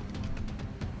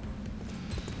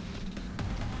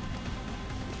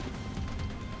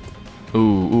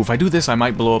 Ooh, if I do this, I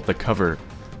might blow up the cover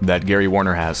that Gary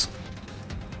Warner has.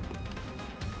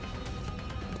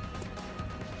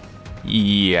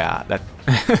 Yeah,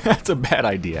 that's a bad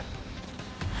idea.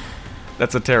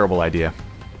 That's a terrible idea.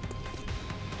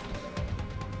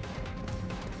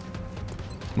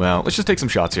 Well, let's just take some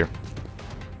shots here.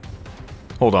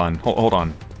 Hold on, hold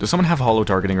on. Does someone have holo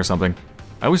targeting or something?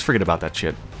 I always forget about that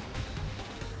shit.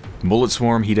 Bullet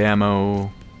swarm, heat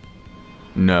ammo...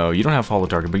 No, you don't have holo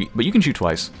target, but you can shoot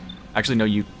twice. Actually, no,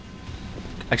 you...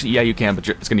 actually, yeah, you can, but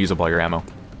it's gonna use up all your ammo.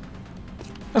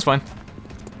 That's fine.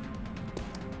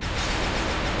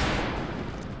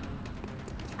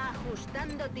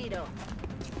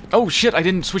 Oh shit, I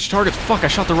didn't switch targets. Fuck, I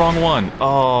shot the wrong one.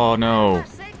 Oh no.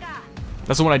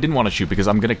 That's the one I didn't want to shoot because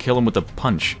I'm gonna kill him with a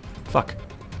punch. Fuck.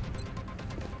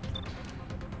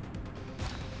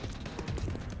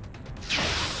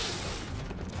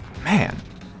 Man.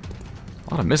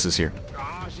 A lot of misses here.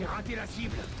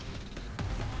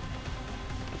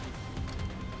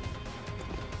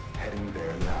 Heading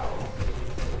there now.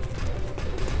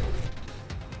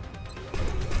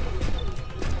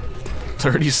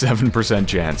 %37%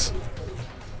 chance.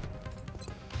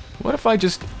 What if I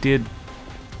just did...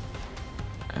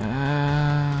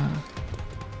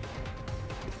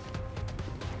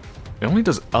 It only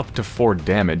does up to 4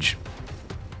 damage.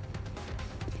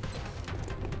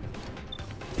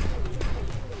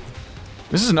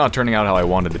 This is not turning out how I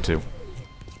wanted it to.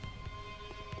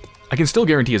 I can still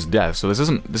guarantee his death, so this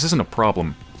isn't a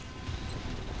problem.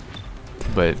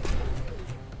 But...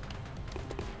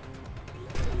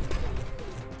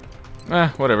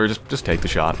 whatever, just take the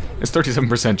shot. It's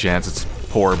 37% chance, it's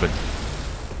poor, but...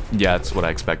 yeah, it's what I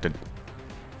expected.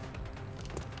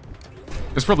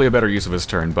 It's probably a better use of his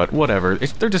turn, but whatever.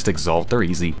 They're just Exalt, they're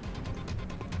easy.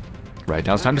 Right,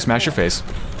 now it's time to smash your face.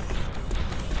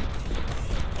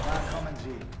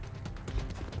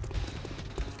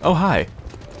 Oh, hi.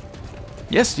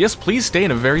 Yes, yes, please stay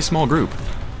in a very small group.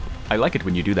 I like it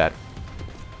when you do that.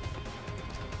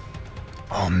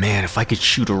 Oh man, if I could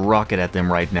shoot a rocket at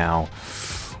them right now.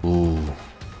 Ooh.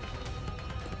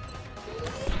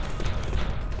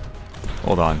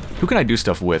 Hold on. Who can I do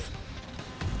stuff with?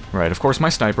 Right, of course my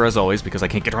sniper, as always, because I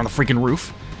can't get her on the freaking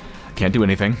roof. Can't do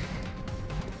anything.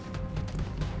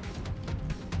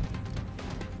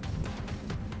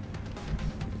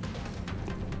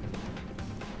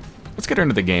 Let's get her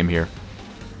into the game here.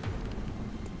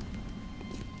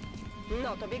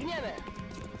 No to biegniemy.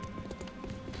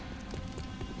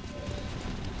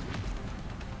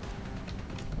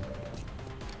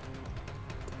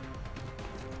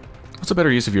 What's a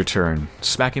better use of your turn?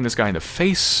 Smacking this guy in the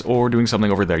face or doing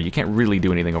something over there? You can't really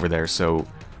do anything over there, so...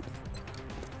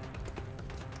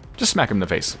 just smack him in the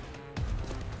face.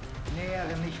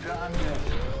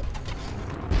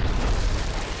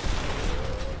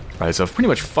 Right, so I've pretty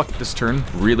much fucked this turn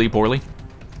really poorly.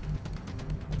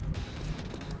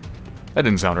 That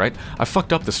didn't sound right. I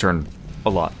fucked up this turn a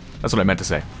lot. That's what I meant to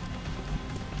say.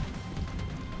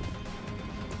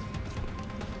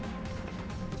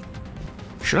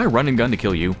 Should I run and gun to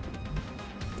kill you?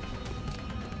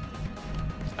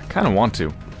 I kind of want to.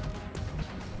 I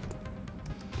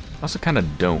also kind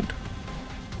of don't.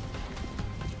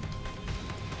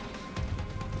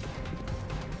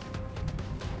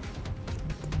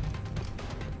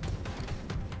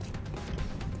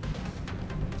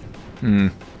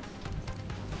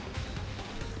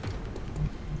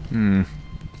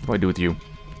 What do I do with you?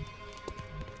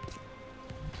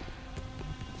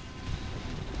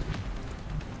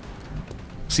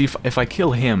 See, if I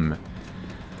kill him,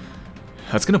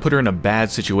 that's gonna put her in a bad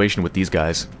situation with these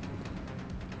guys.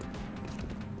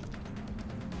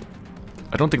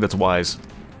 I don't think that's wise.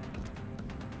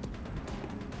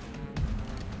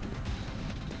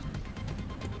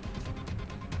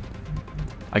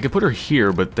 I could put her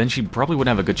here, but then she probably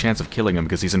wouldn't have a good chance of killing him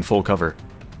because he's in full cover.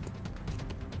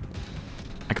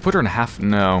 I could put her in half...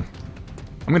 no.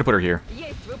 I'm gonna put her here.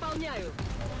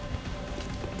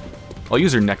 I'll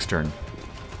use her next turn.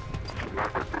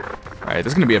 Alright, this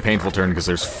is gonna be a painful turn because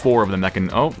there's 4 of them that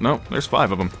can... oh, no, there's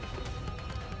 5 of them.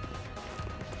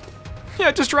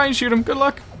 Yeah, just try and shoot him. Good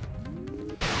luck.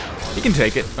 He can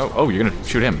take it. Oh, you're gonna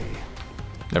shoot him.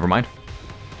 Never mind.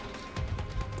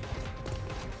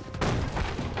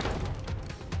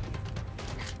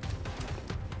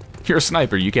 You're a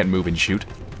sniper, you can't move and shoot.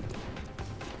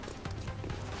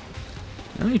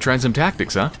 Oh, you tried some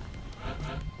tactics, huh?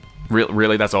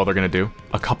 Really, that's all they're gonna do?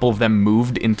 A couple of them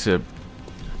moved into...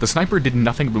 the sniper did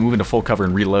nothing but move into full cover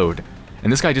and reload.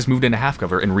 And this guy just moved into half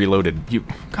cover and reloaded.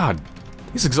 God,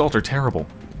 these Exalt are terrible.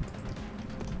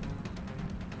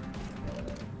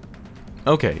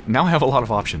 Okay, now I have a lot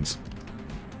of options.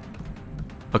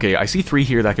 Okay, I see 3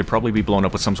 here that could probably be blown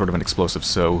up with some sort of an explosive,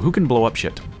 so who can blow up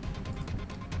shit?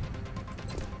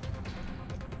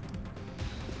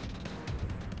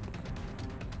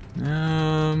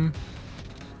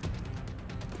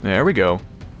 There we go.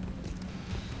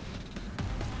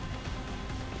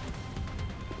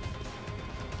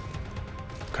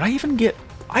 Could I even get...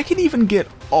 I can even get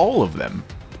all of them.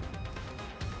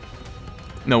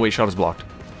 No, wait, shot is blocked.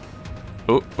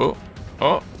 Oh.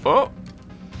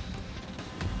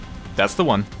 That's the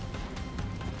one.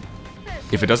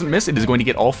 If it doesn't miss, it is going to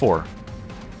get all 4.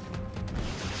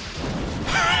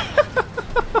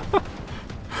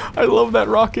 I love that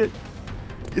rocket.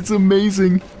 It's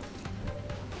amazing.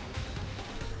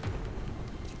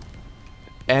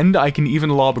 And I can even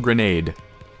lob a grenade.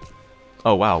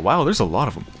 Oh, wow. Wow, there's a lot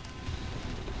of them.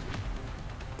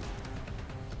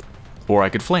 Or I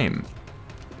could flame.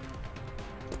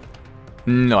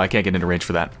 No, I can't get into range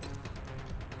for that.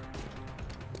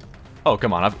 Oh,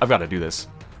 come on. I've got to do this.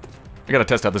 I got to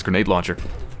test out this grenade launcher.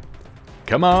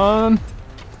 Come on.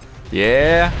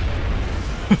 Yeah.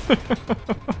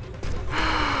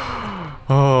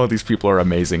 Oh, these people are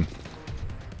amazing.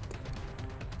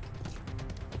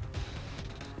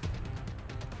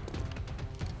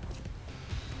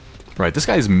 Right, this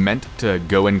guy's meant to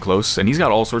go in close, and he's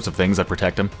got all sorts of things that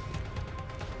protect him.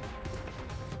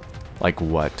 Like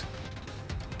what?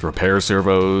 Repair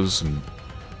servos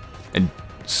and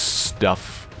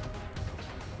stuff.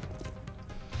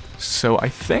 So I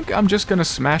think I'm just gonna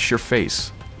smash your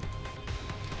face.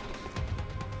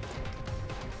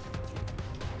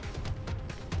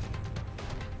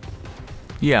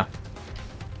 Yeah.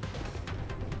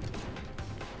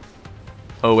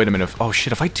 Oh, wait a minute. Oh,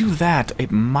 shit. If I do that,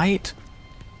 it might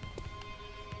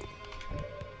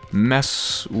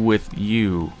mess with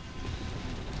you.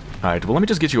 Alright, well, let me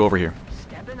just get you over here.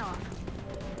 Stepping off.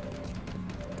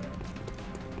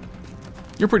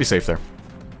 You're pretty safe there.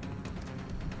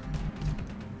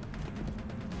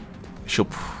 She'll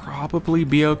probably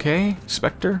be okay,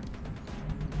 Spectre?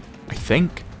 I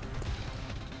think.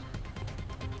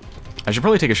 I should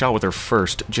probably take a shot with her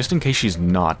first, just in case she's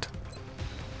not.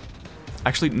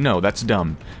 Actually, no, that's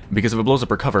dumb. Because if it blows up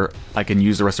her cover, I can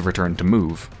use the rest of her turn to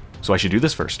move. So I should do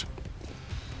this first.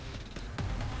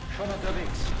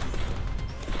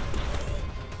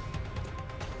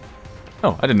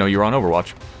 Oh, I didn't know you were on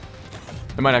Overwatch.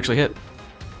 It might actually hit.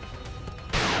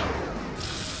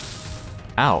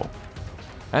 Ow.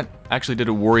 That actually did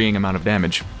a worrying amount of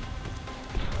damage.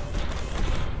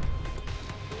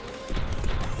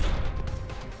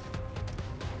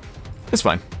 It's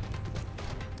fine.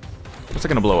 What's that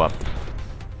gonna blow up?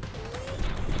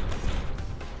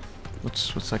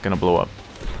 What's that gonna blow up?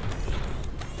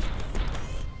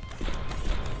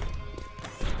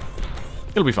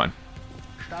 It'll be fine.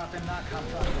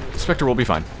 Spectre will be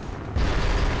fine.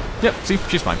 Yep, see?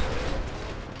 She's fine.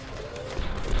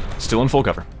 Still in full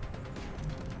cover.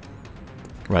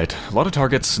 Right. A lot of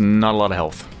targets, not a lot of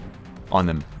health on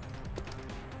them.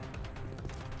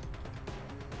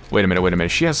 Wait a minute, wait a minute.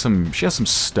 She has some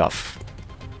stuff.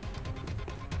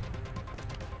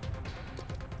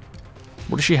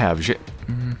 What does she have?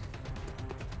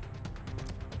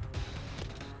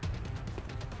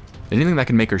 Anything that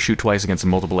can make her shoot twice against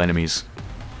multiple enemies.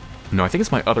 No, I think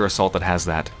it's my other assault that has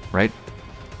that, right?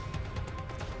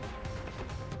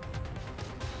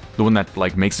 The one that,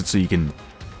 like, makes it so you can...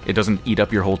 It doesn't eat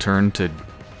up your whole turn to...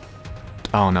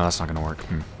 Oh, no, that's not gonna work.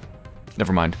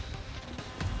 Never mind.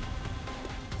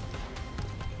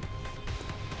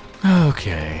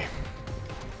 Okay.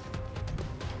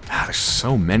 Ah, there's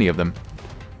so many of them.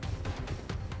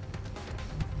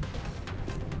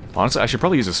 Honestly, I should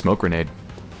probably use a smoke grenade.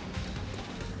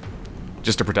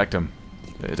 Just to protect him.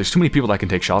 There's too many people that can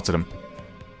take shots at him.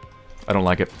 I don't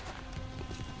like it.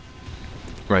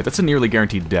 Right, that's a nearly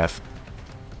guaranteed death.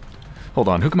 Hold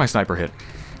on, who can my sniper hit?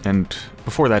 And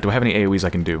before that, do I have any AoEs I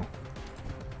can do?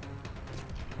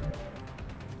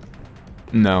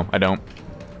 No, I don't.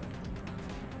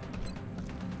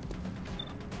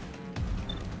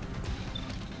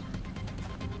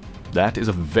 That is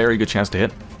a very good chance to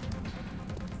hit.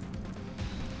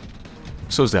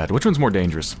 So's that. Which one's more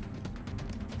dangerous?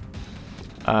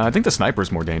 I think the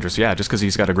sniper's more dangerous, yeah, just because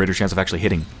he's got a greater chance of actually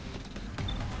hitting.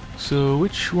 So,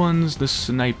 which one's the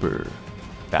sniper?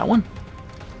 That one?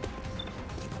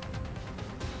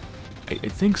 I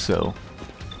think so.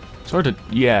 It's hard to...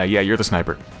 Yeah, you're the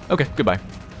sniper. Okay, goodbye.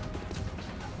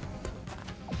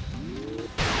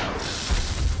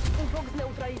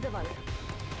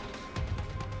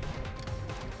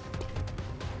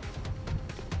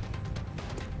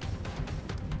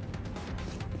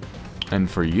 And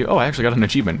for you... Oh, I actually got an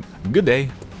achievement. Good day.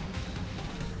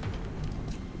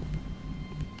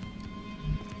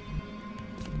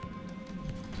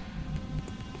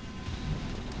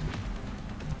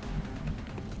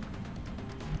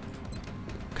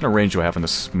 What kind of range do I have in the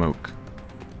smoke?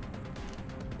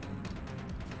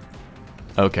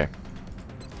 Okay.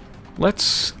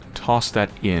 Let's toss that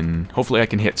in. Hopefully I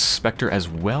can hit Spectre as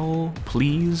well,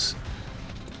 please.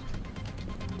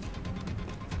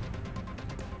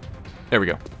 There we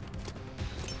go.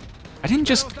 I didn't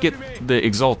just get the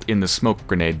Exalt in the smoke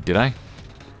grenade, did I?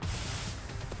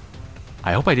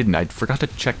 I hope I didn't. I forgot to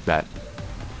check that.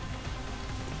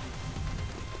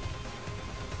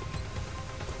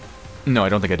 No, I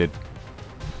don't think I did.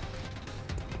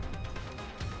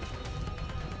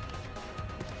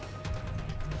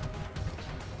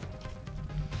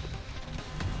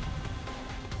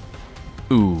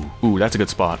 Ooh, that's a good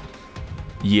spot.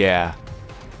 Yeah.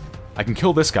 I can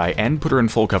kill this guy and put her in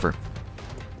full cover.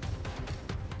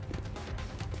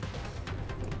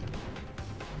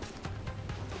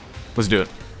 Let's do it.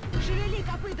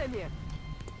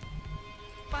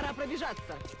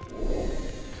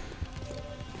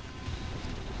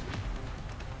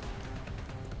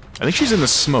 I think she's in the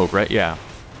smoke, right? Yeah.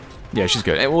 Yeah, she's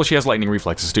good. Well, she has lightning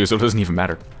reflexes too, so it doesn't even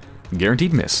matter.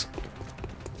 Guaranteed miss.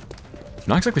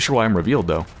 Not exactly sure why I'm revealed,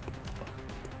 though.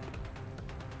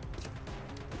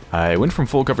 I went from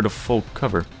full cover to full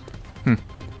cover.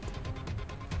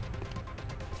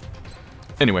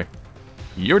 Anyway,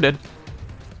 you're dead.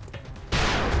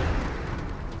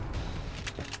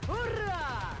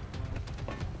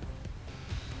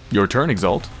 Your turn,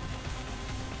 Exalt.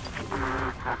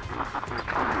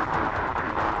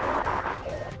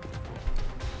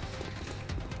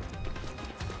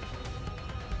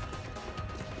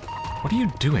 What are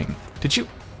you doing?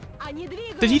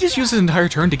 Did he just use his entire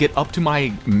turn to get up to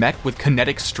my mech with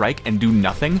kinetic strike and do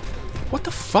nothing? What the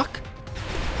fuck?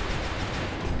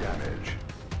 Damage.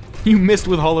 You missed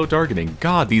with hollow targeting.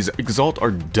 God, these Exalt are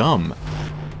dumb.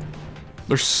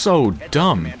 They're so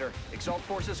dumb. Commander. Exalt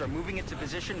forces are moving into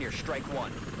position near Strike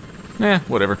 1. Eh,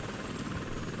 whatever.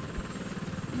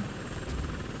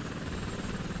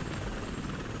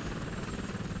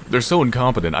 They're so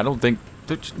incompetent. I don't think...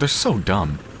 They're so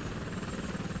dumb.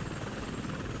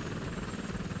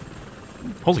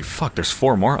 Holy fuck, there's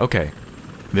 4 more? Okay.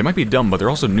 They might be dumb, but they're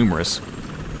also numerous.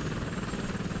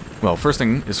 Well, first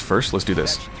thing is first, let's do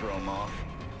this. That should throw 'em off.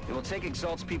 It will take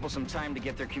Exalt's people some time to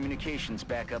get their communications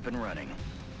back up and running.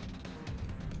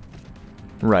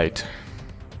 Right.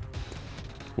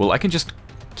 Well, I can just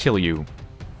kill you.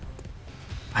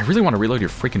 I really want to reload your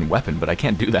freaking weapon, but I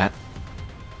can't do that.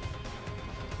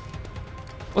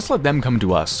 Let's let them come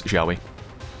to us, shall we?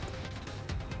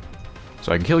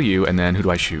 So I can kill you, and then who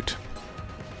do I shoot?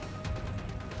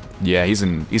 Yeah,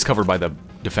 he's covered by the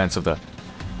defense of the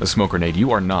smoke grenade.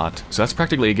 You are not, so that's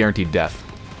practically a guaranteed death.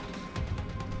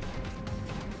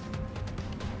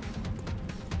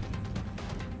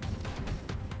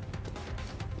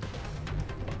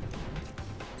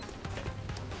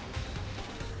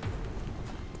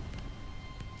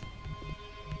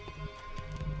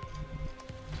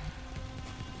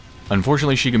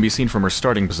 Unfortunately, she can be seen from her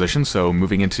starting position, so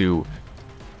moving into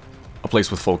a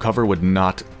place with full cover would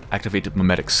not activate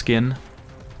mimetic skin.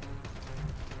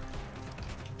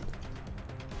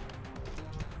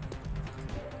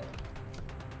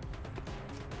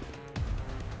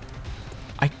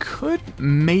 I could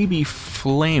maybe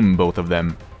flame both of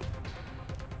them.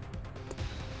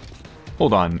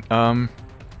 Hold on,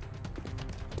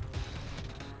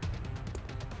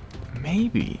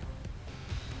 maybe.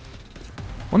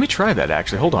 Let me try that,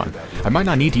 actually. Hold on. I might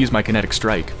not need to use my kinetic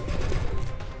strike.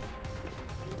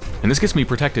 And this gets me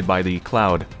protected by the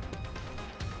cloud.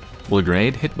 Will a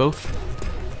grenade hit both?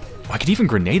 Oh, I could even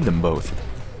grenade them both.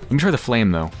 Let me try the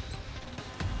flame, though.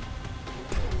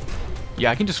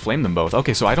 Yeah, I can just flame them both.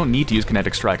 Okay, so I don't need to use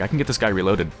kinetic strike. I can get this guy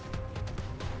reloaded.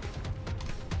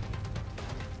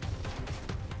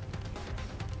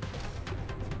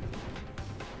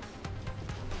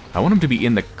 I want him to be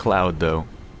in the cloud, though.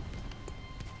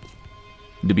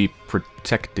 To be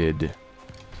protected.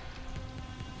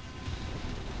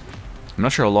 I'm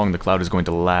not sure how long the cloud is going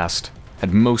to last. At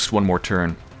most, one more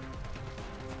turn.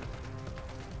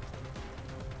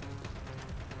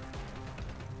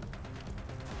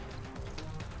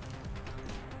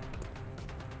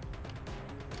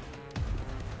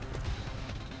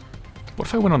 What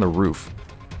if I went on the roof?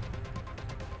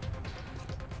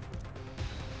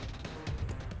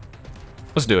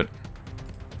 Let's do it.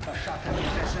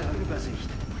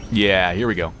 Yeah, here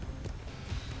we go.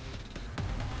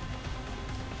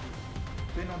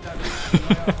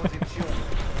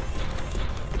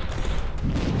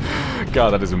 God,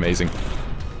 that is amazing.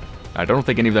 I don't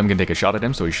think any of them can take a shot at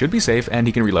him, so he should be safe, and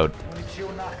he can reload.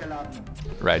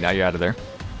 Right, now you're out of there.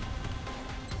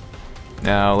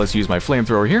 Now, let's use my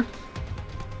flamethrower here.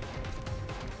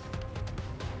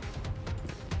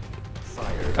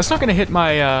 That's not going to hit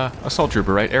my assault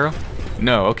trooper, right, arrow?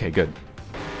 No, okay, good.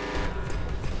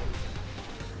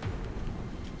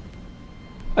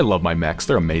 I love my mechs,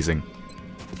 they're amazing.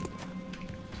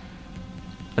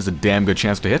 Has a damn good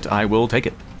chance to hit, I will take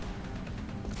it.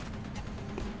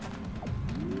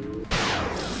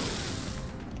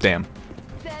 Damn.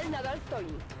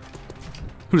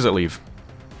 Who does that leave?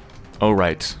 Oh,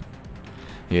 right.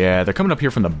 Yeah, they're coming up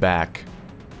here from the back,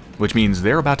 which means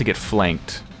they're about to get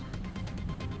flanked.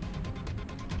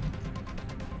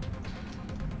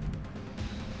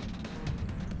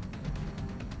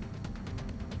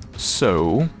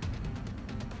 So...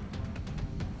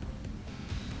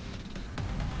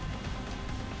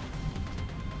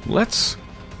 let's...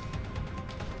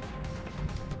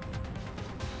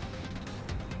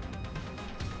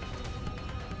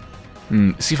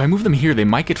 see, if I move them here, they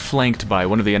might get flanked by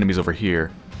one of the enemies over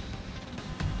here.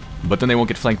 But then they won't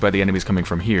get flanked by the enemies coming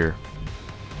from here.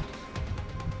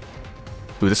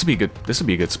 Ooh, this would be good. This would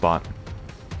be a good spot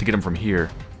to get them from here.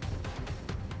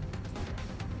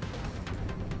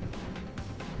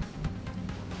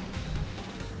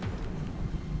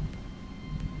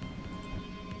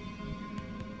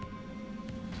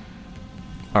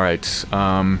 Alright,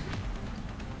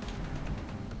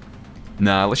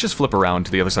 nah, let's just flip around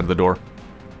to the other side of the door.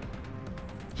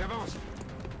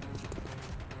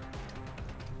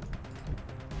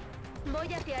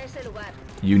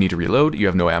 You need to reload, you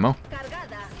have no ammo.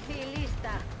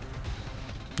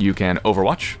 You can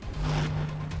overwatch.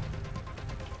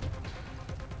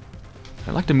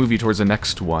 I'd like to move you towards the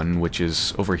next one, which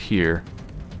is over here.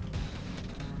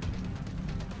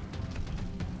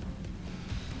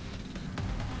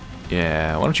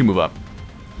 Yeah, why don't you move up?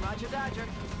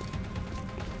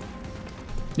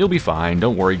 You'll be fine,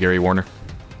 don't worry, Gary Warner.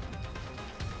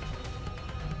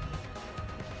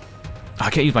 I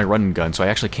can't use my run gun, so I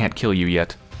actually can't kill you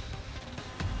yet.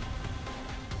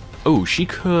 Oh, she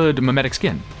could mimetic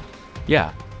skin.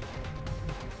 Yeah.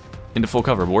 Into full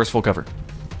cover, but where's full cover?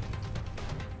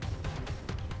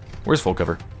 Where's full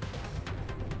cover?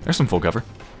 There's some full cover.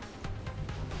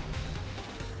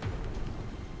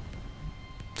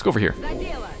 Let's go over here.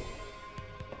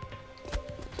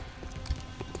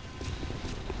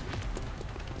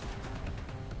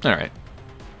 Alright.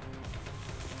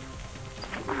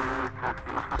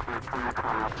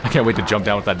 I can't wait to jump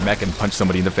down with that mech and punch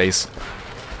somebody in the face.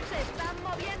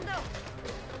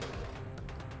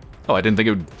 Oh, I didn't think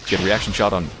it would get a reaction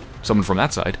shot on someone from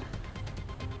that side.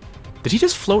 Did he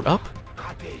just float up?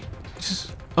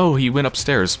 Oh, he went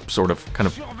upstairs, sort of, kind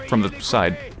of, from the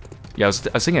side. Yeah, I was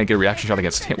thinking I'd get a reaction shot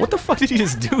against him. What the fuck did he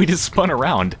just do? He just spun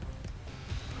around.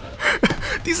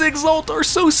 These Exalt are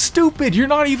so stupid! You're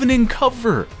not even in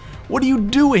cover! What are you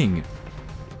doing?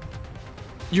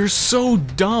 You're so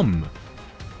dumb!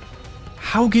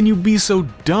 How can you be so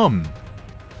dumb?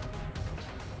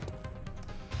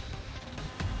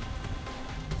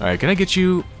 Alright, can I get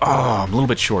you... Oh, I'm a little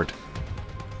bit short.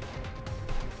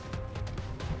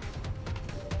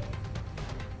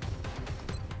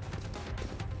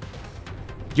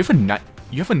 You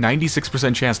have a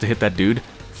 96% chance to hit that dude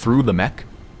through the mech?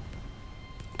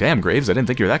 Damn, Graves, I didn't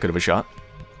think you were that good of a shot.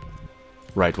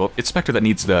 Right, well, it's Spectre that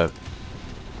needs the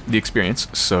experience,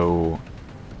 so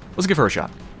let's give her a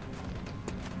shot.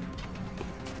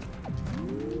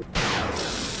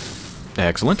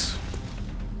 Excellent.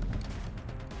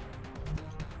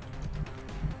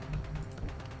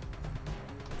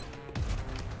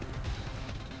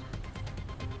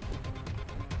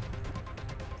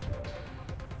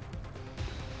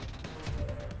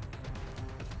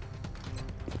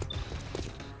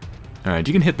 Alright,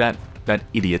 you can hit that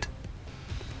idiot.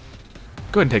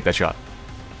 Go ahead and take that shot.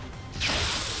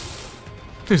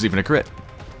 There's even a crit.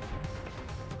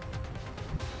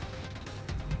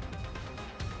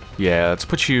 Yeah, let's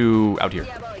put you out here.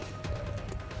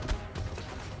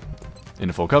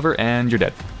 Into full cover, and you're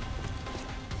dead.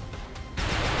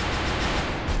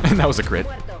 And that was a crit.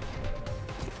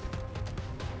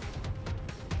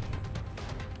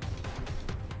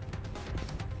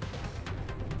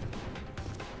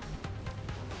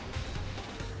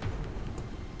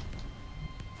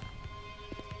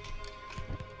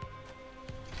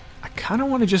 I kind of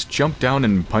want to just jump down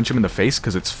and punch him in the face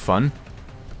because it's fun.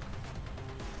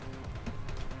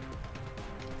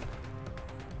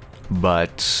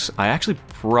 But I actually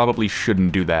probably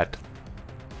shouldn't do that.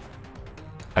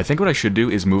 I think what I should do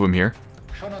is move him here.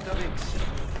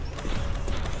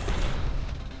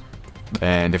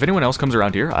 And if anyone else comes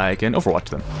around here, I can Overwatch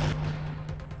them.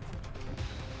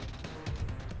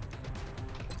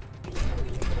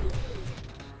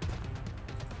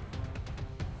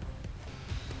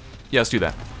 Yeah, let's do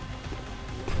that.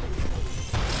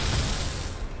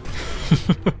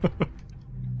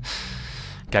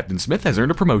 Captain Smith has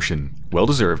earned a promotion. Well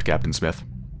deserved, Captain Smith.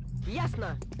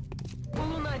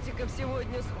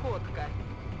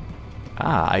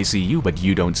 Ah, I see you, but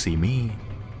you don't see me.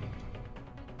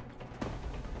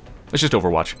 Let's just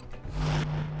Overwatch.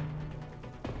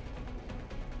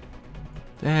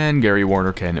 And Gary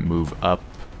Warner can move up.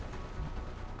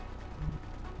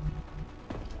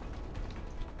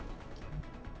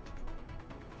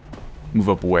 Move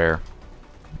up where?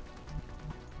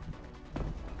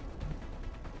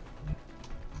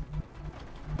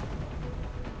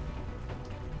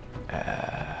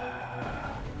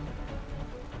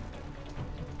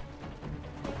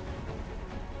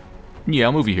 Yeah,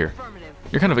 I'll move you here.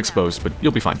 You're kind of exposed, but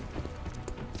you'll be fine.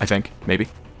 I think, maybe.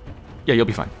 Yeah, you'll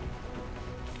be fine.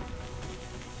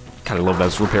 God, I love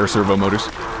those repair servo motors.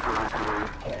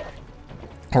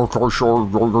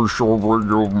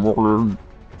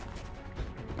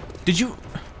 Did you...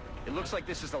 It looks like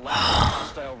this is the last of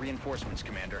hostile reinforcements,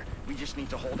 Commander. We just need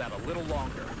to hold out a little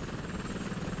longer.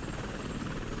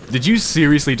 Did you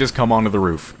seriously just come onto the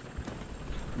roof?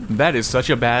 That is such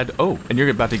a bad... Oh, and you're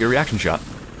about to get a reaction shot.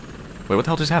 Wait, what the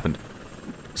hell just happened?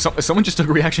 Someone just took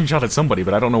a reaction shot at somebody,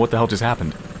 but I don't know what the hell just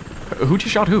happened. Who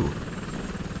just shot who?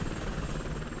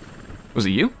 Was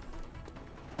it you?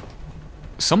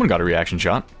 Someone got a reaction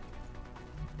shot.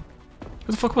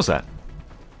 Who the fuck was that?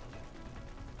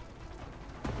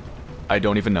 I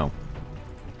don't even know.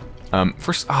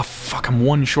 First... Ah, oh, fuck, I'm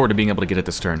one short of being able to get it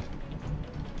this turn.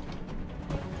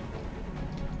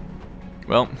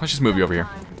 Well, let's just move you over here.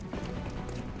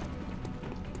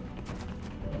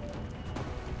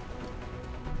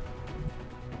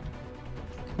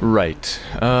 Right.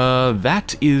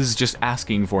 That is just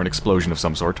asking for an explosion of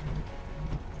some sort.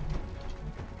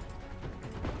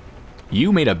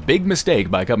 You made a big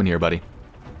mistake by coming here, buddy.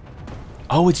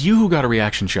 Oh, it's you who got a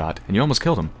reaction shot, and you almost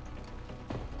killed him.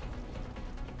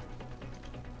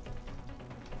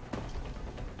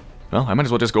 Well, I might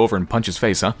as well just go over and punch his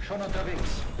face, huh? Schon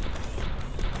unterwegs.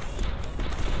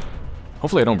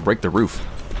 Hopefully I don't break the roof.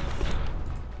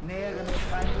 Nähere mich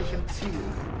feindlichem Ziel.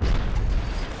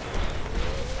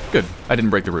 Good. I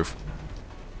didn't break the roof.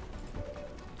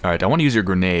 Alright, I want to use your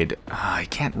grenade. I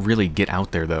can't really get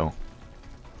out there, though.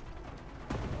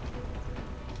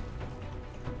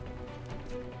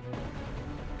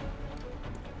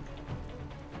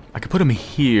 I could put him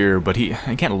here, but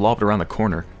I can't lob it around the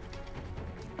corner.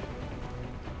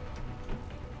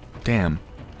 Damn.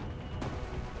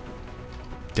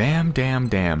 Damn, damn,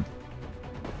 damn.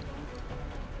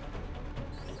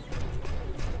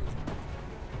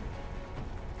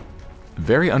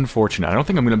 Very unfortunate. I don't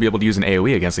think I'm going to be able to use an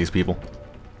AoE against these people.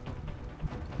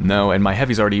 No, and my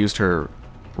heavy's already used her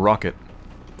rocket.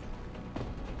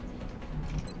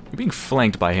 You're being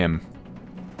flanked by him.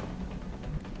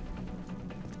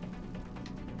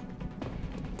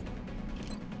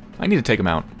 I need to take him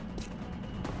out.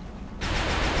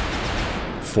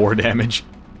 4 damage.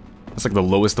 That's like the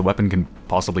lowest the weapon can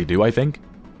possibly do, I think.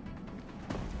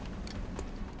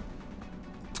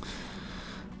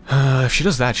 If she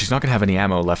does that, she's not going to have any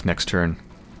ammo left next turn.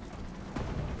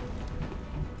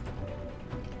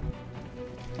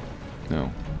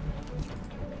 No.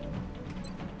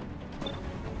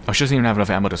 Oh, she doesn't even have enough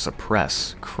ammo to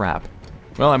suppress. Crap.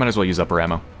 Well, I might as well use up her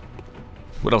ammo.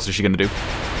 What else is she going to do?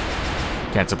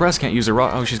 Can't suppress, can't use her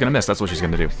rock. Oh, she's going to miss. That's what she's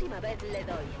going to do.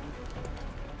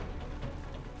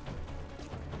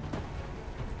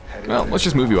 Well, let's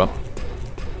just move you up.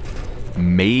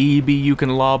 Maybe you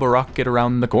can lob a rocket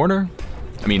around the corner?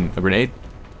 I mean, a grenade?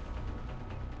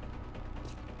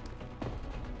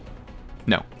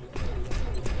 No.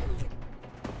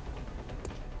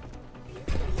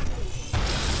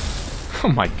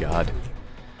 Oh my god.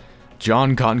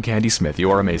 John Cotton Candy Smith,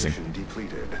 you are amazing. Mission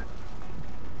depleted.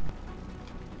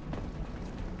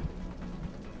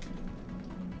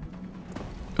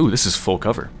 Ooh, this is full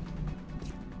cover.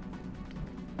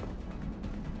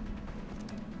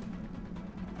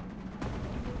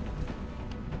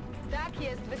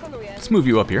 Let's move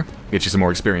you up here. Get you some more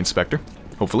experience, Spectre.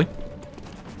 Hopefully.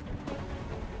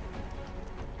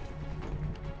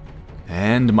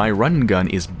 And my run gun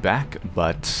is back,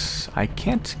 but I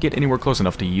can't get anywhere close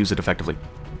enough to use it effectively.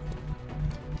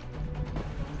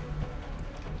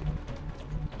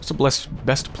 What's the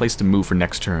best place to move for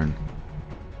next turn?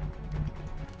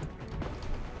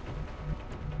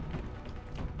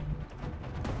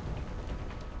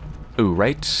 Ooh,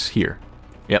 right here.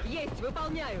 Yep.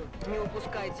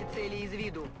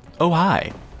 Oh,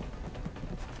 hi.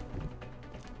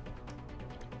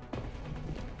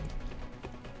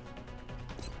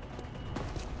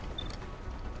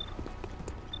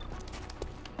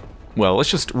 Well, let's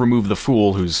just remove the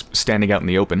fool who's standing out in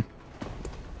the open.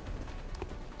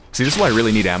 See, this is why I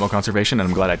really need ammo conservation, and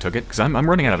I'm glad I took it, because I'm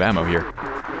running out of ammo here.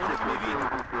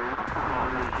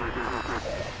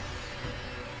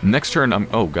 Next turn,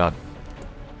 oh god.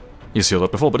 You sealed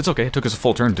up the full, but it's okay. It took us a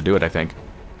full turn to do it, I think.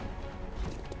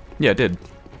 Yeah, it did.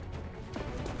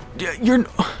 Yeah, you're...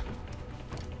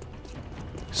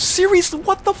 Seriously,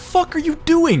 what the fuck are you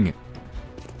doing?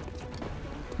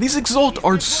 These Exalt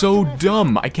are so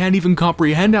dumb. I can't even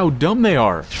comprehend how dumb they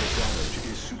are.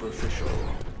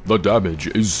 The damage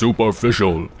is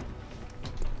superficial.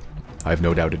 I have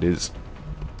no doubt it is.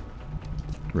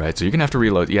 Right, so you're gonna have to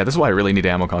reload. Yeah, this is why I really need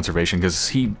ammo conservation, because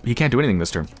he can't do anything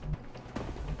this turn.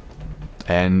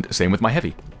 And same with my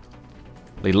heavy.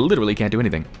 They literally can't do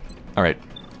anything. Alright.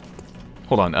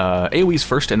 Hold on, AoE's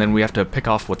first, and then we have to pick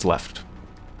off what's left.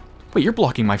 Wait, you're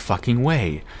blocking my fucking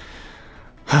way.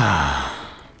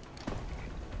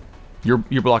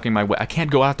 You're blocking my way. I can't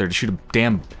go out there to shoot a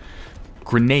damn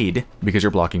grenade because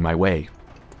you're blocking my way.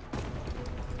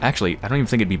 Actually, I don't even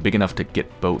think it'd be big enough to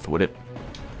get both, would it?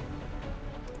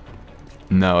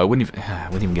 No, I wouldn't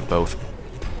even get both.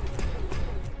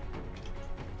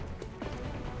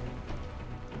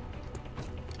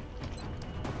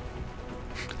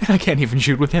 And I can't even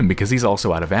shoot with him because he's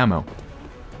also out of ammo.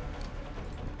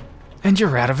 And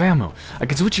you're out of ammo. I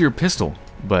can switch to your pistol,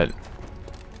 but...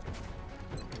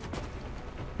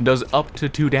 does up to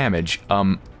 2 damage.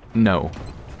 No.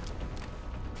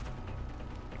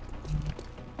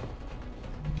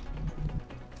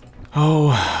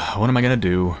 Oh, what am I gonna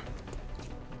do?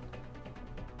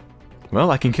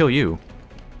 Well, I can kill you.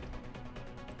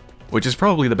 Which is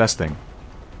probably the best thing.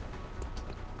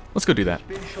 Let's go do that.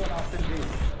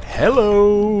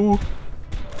 Hello!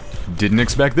 Didn't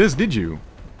expect this, did you?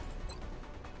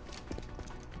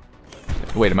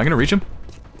 Wait, am I gonna reach him?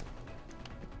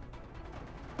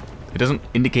 It doesn't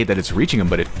indicate that it's reaching him,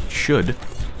 but it should.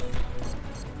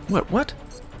 What?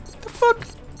 The fuck?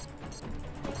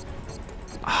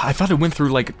 I thought it went through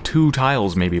like 2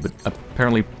 tiles maybe, but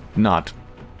apparently not.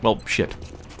 Well, shit.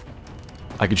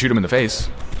 I could shoot him in the face.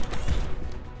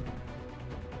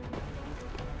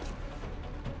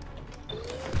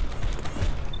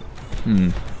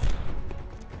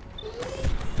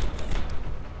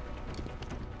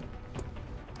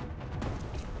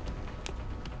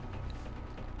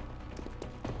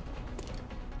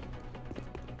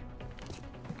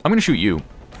 I'm gonna shoot you.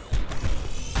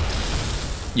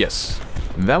 Yes,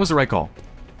 that was the right call.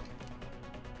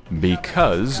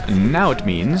 Because now it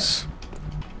means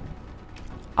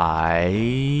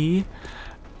I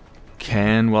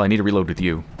can... Well, I need to reload with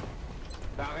you.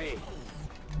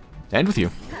 And with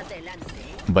you.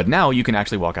 But now you can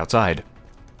actually walk outside.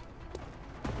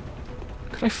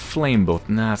 Could I flame both?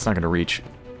 Nah, it's not gonna reach.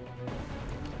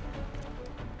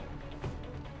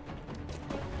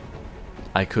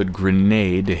 I could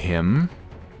grenade him,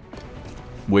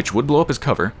 which would blow up his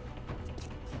cover.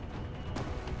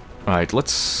 Alright,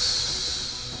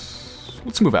 let's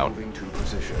move out.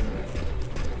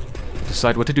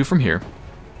 Decide what to do from here.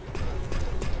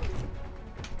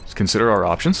 Let's consider our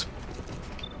options.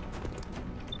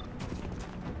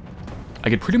 I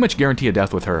could pretty much guarantee a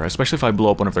death with her, especially if I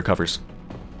blow up one of their covers.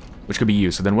 Which could be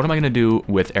you. So then what am I going to do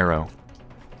with Arrow?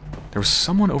 There was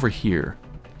someone over here.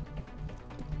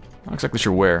 Not exactly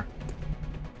sure where.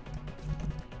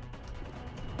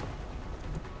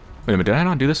 Wait a minute, did I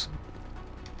not do this?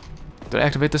 Did I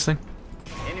activate this thing?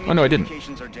 Oh no, I didn't.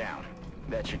 Communications are down.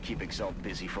 That should keep Exalt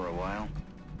busy for a while.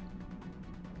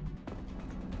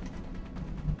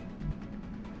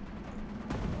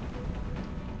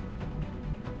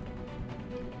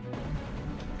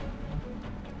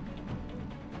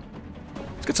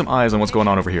 Let's get some eyes on what's going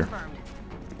on over here.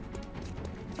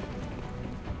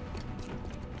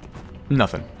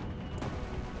 Nothing.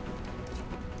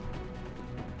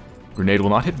 Grenade will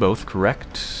not hit both,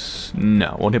 correct?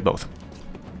 No, won't hit both.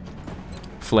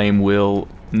 Flame will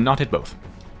not hit both.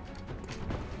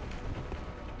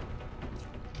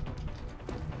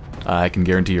 I can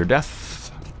guarantee your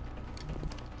death.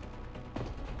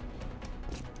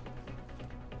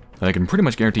 And I can pretty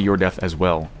much guarantee your death as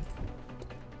well.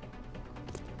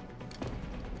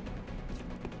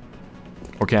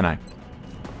 Or can I?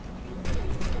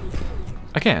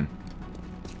 I can.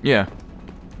 Yeah.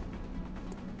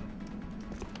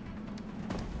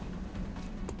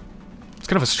 It's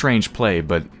kind of a strange play,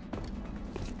 but...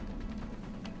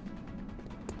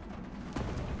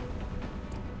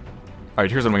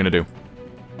 Alright, here's what I'm gonna do.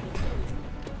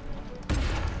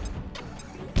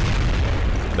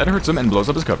 That hurts him and blows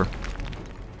up his cover.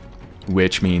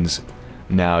 Which means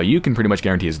now you can pretty much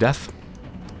guarantee his death.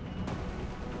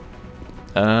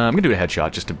 I'm gonna do a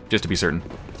headshot just to be certain.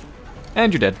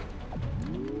 And you're dead.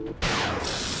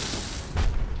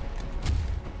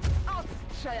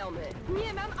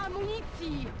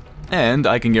 And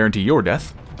I can guarantee your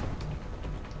death.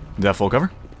 Is that full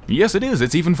cover? Yes, it is.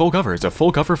 It's even full cover. It's a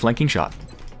full cover flanking shot.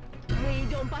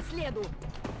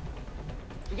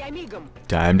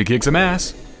 Time to kick some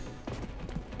ass.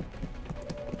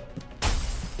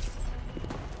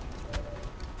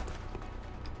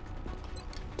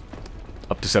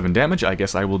 Up to 7 damage. I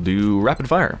guess I will do rapid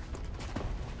fire.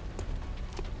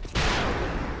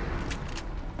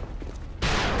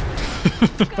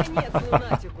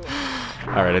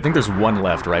 Alright, I think there's one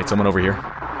left, right? Someone over here.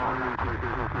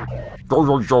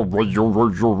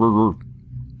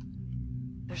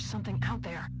 There's something out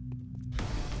there.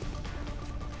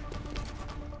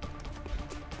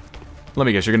 Let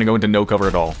me guess, you're gonna go into no cover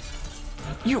at all.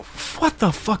 You, what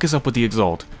the fuck is up with the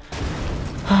Exalt?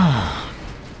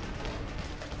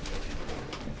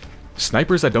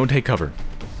 Snipers that don't take cover.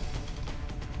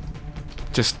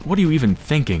 Just, what are you even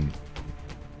thinking?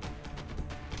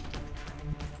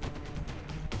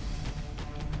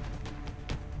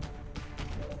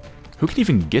 Who can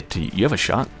even get to you? You have a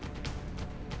shot?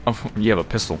 Oh, you have a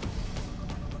pistol.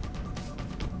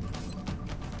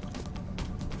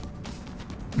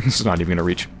 This is not even gonna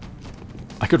reach.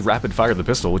 I could rapid fire the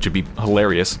pistol, which would be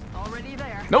hilarious. Already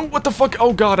there. No, what the fuck?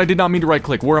 Oh god, I did not mean to right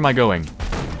click. Where am I going?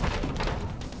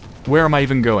 Where am I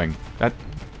even going? That...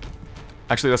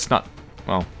 Actually, that's not...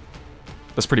 Well,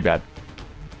 that's pretty bad.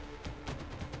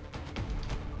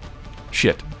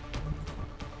 Shit.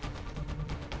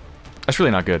 That's really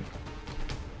not good.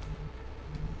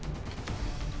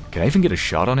 Can I even get a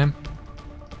shot on him?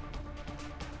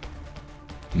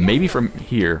 Maybe from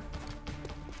here.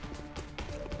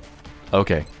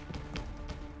 Okay.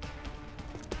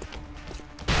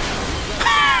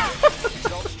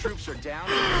 Exalt's troops are down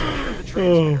and the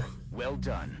transmitter. Well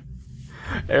done.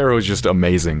 Arrow's just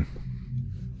amazing.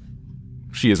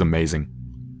 She is amazing.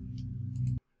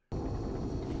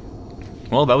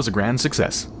 Well, that was a grand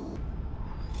success.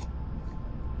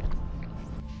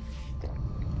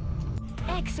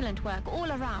 Excellent work all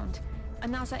around.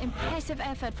 Another impressive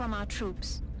effort from our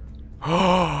troops.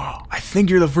 Oh, I think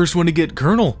you're the first one to get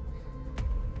Colonel.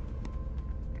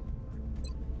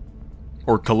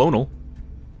 Or Colonel.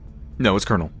 No, it's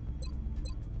Colonel.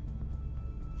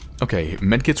 Okay,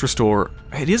 medkits restore...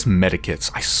 It is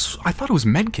medikits. I thought it was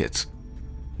medkits.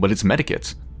 But it's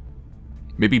medikits.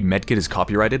 Maybe medkit is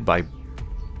copyrighted by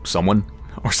someone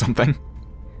or something.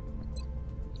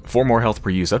 4 more health per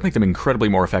use. That'd make them incredibly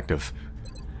more effective.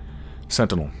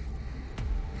 Sentinel.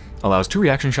 Allows 2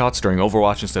 reaction shots during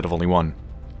Overwatch instead of only 1.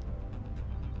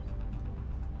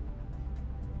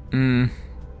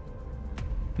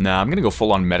 Nah, I'm gonna go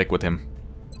full-on medic with him.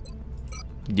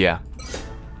 Yeah.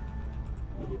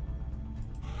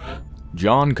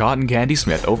 John Cotton Candy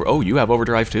Smith. Oh, you have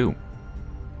overdrive too.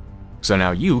 So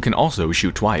now you can also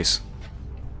shoot twice.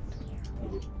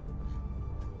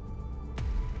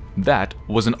 That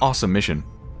was an awesome mission.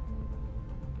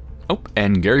 Oh,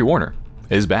 and Gary Warner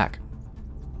is back.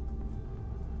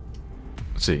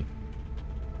 Let's see.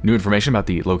 New information about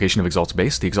the location of Exalt's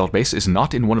base. The Exalt base is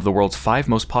not in one of the world's 5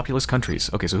 most populous countries.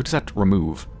 Okay, so who does that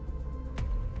remove?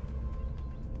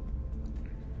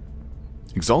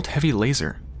 Exalt Heavy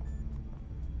Laser.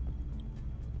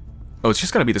 Oh, it's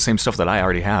just gotta be the same stuff that I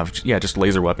already have. Yeah, just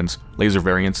laser weapons. Laser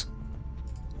variants.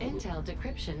 Intel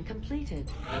decryption completed.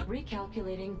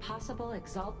 Recalculating possible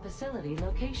Exalt facility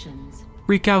locations.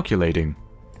 Recalculating.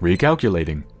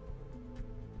 Recalculating.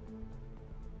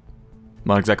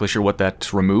 Not exactly sure what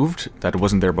that removed. That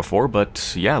wasn't there before,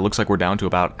 but yeah, it looks like we're down to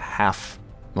about half.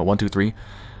 Well, 1, 2, 3.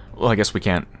 Well, I guess we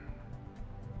can't...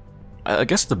 I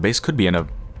guess the base could be in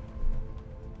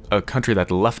a country that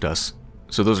left us.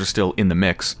 So those are still in the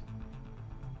mix.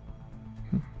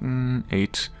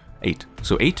 8.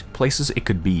 So 8 places it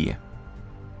could be.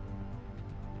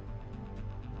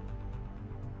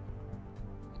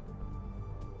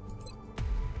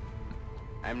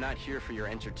 I'm not here for your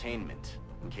entertainment,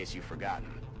 in case you've forgotten.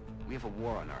 We have a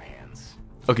war on our hands.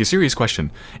 Okay, serious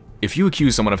question. If you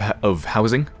accuse someone of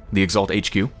housing the Exalt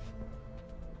HQ,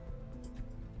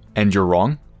 and you're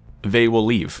wrong, they will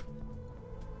leave.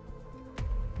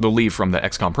 They'll leave from the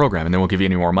XCOM program, and they won't give you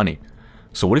any more money.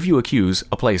 So what if you accuse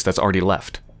a place that's already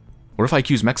left? What if I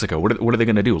accuse Mexico? What are they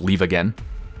going to do? Leave again?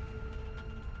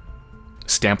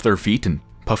 Stamp their feet and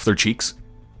puff their cheeks?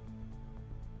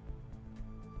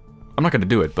 I'm not going to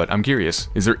do it, but I'm curious.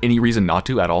 Is there any reason not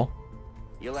to at all?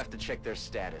 You'll have to check their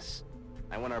status.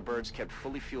 I want our birds kept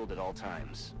fully fueled at all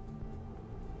times.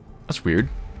 That's weird.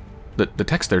 The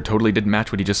text there totally didn't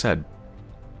match what he just said.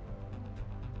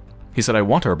 He said, I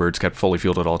want our birds kept fully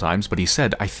fueled at all times, but he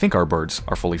said, I think our birds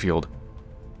are fully fueled.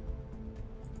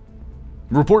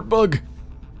 Report bug!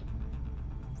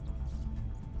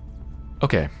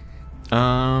 Okay.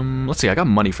 Let's see, I got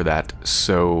money for that,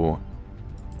 so...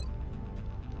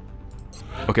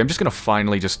 Okay, I'm just gonna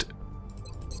finally just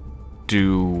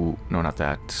do... No, not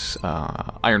that.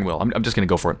 Iron Will. I'm just gonna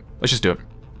go for it. Let's just do it.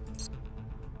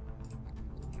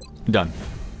 Done.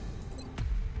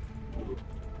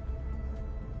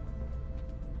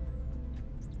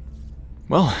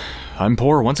 Well, I'm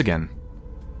poor once again.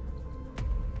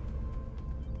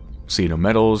 See, no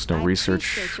medals, no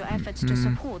research. I appreciate your efforts to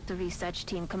support the research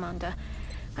team, Commander.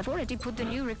 I've already put the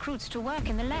new recruits to work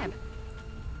in the lab.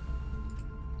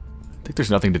 I think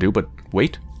there's nothing to do but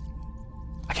wait.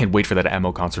 I can't wait for that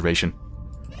ammo conservation.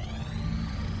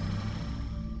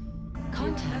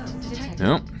 Contact detected.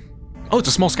 No. Oh, it's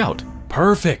a small scout.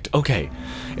 Perfect. Okay.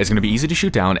 It's going to be easy to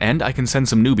shoot down, and I can send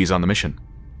some newbies on the mission.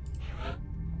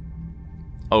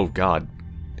 Oh, God.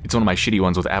 It's one of my shitty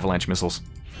ones with avalanche missiles.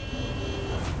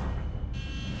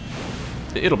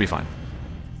 It'll be fine.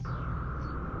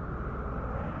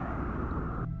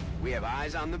 We have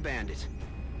eyes on the bandit.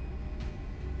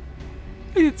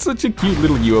 It's such a cute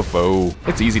little UFO.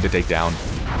 It's easy to take down.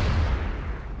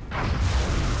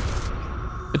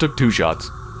 It took 2 shots.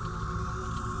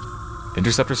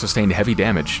 Interceptor sustained heavy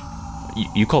damage.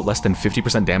 You call less than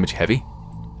 50% damage heavy?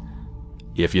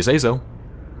 If you say so.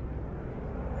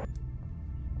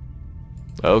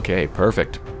 Okay,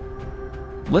 perfect.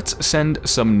 Let's send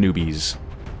some newbies.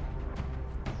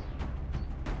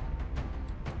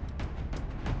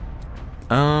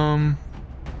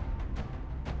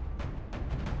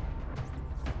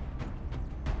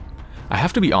 I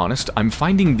have to be honest, I'm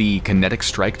finding the kinetic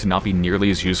strike to not be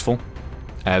nearly as useful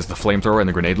as the flamethrower and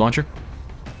the grenade launcher.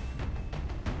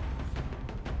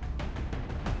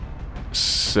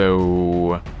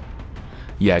 So...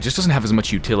 yeah, it just doesn't have as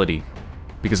much utility,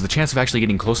 because the chance of actually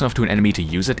getting close enough to an enemy to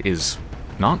use it is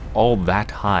not all that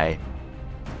high.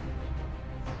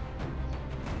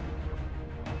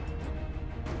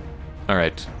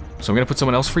 Alright, so I'm going to put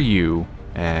someone else for you,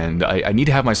 and I need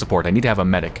to have my support. I need to have a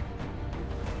medic.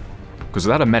 Because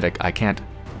without a medic, I can't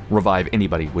revive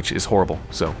anybody, which is horrible.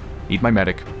 So, need my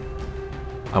medic.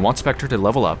 I want Spectre to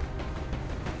level up.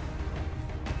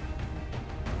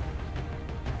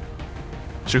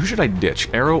 So who should I ditch?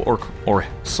 Arrow or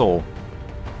Soul?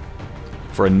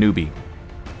 For a newbie.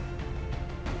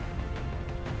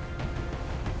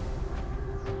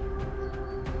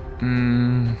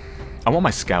 I want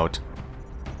my scout.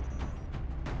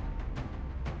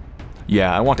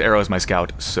 Yeah, I want Arrow as my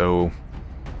scout, so...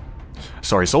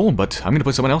 Sorry, Soul, but I'm gonna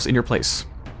put someone else in your place.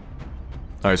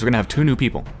 Alright, so we're gonna have 2 new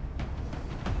people.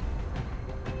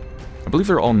 I believe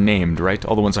they're all named, right?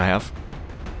 All the ones I have?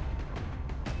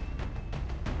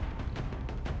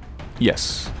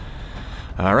 Yes.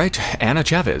 Alright, Anna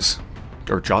Chavez.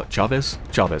 Or Chavez?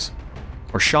 Chavez.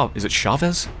 Or is it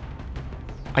Chavez?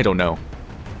 I don't know.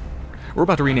 We're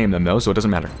about to rename them, though, so it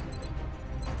doesn't matter.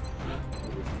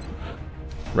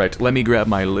 Right, let me grab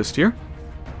my list here.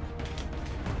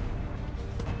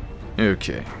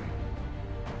 Okay.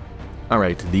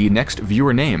 Alright, the next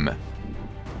viewer name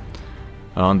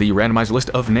on the randomized list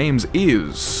of names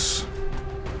is...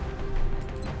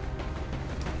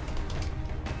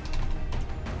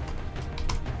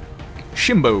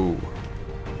 Shimbo.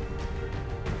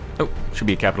 Oh, should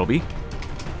be a capital B.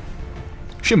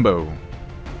 Shimbo.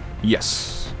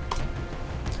 Yes.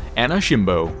 Anna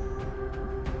Shimbo.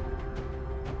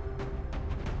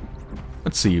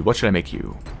 Let's see, what should I make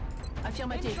you?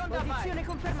 Affirmative. Posizione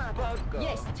confermata.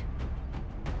 Есть.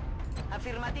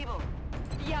 Аффирмативу.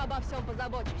 Я обо всем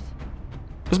позабочусь.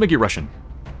 Let's make you Russian.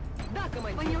 Да,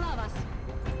 командир. Поняла вас.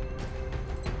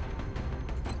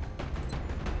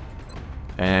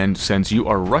 And since you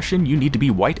are Russian, you need to be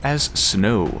white as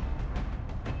snow.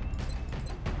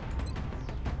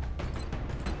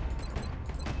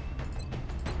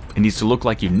 It needs to look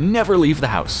like you never leave the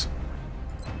house.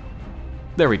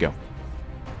 There we go.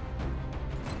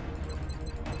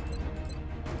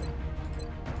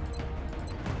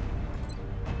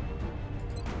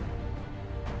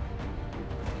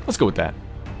 Let's go with that.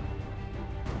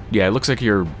 Yeah, it looks like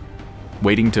you're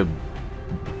waiting to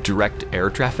direct air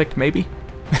traffic, maybe?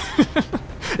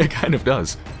 It kind of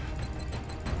does.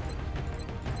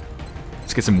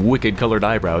 Let's get some wicked colored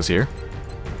eyebrows here.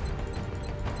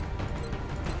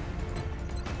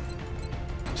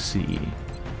 Let's see.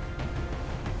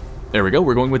 There we go,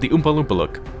 we're going with the Oompa Loompa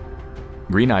look.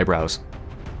 Green eyebrows.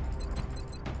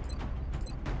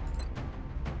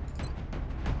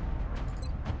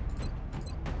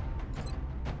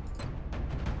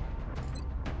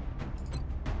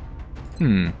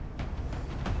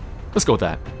 Let's go with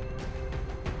that.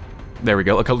 There we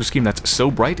go, a color scheme that's so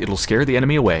bright it'll scare the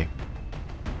enemy away.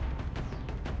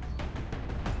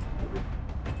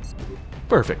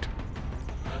 Perfect.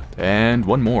 And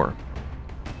one more.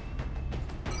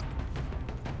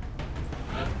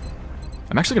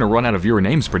 I'm actually going to run out of viewer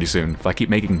names pretty soon if I keep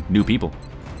making new people.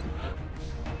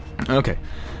 Okay,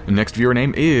 the next viewer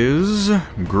name is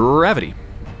Gravity.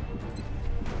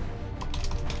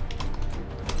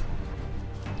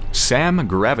 Sam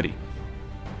Gravity.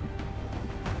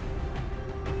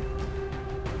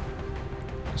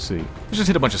 Let's see. Let's just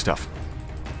hit a bunch of stuff.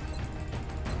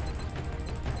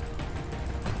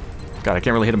 God, I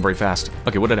can't really hit him very fast.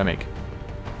 Okay, what did I make?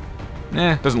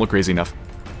 Doesn't look crazy enough.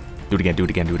 Do it again, do it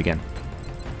again, do it again.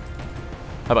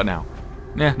 How about now?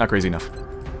 Not crazy enough.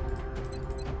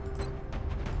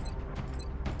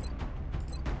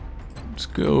 Let's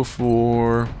go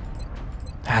for...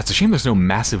 it's a shame there's no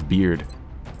massive beard.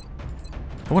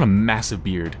 I want a massive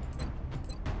beard.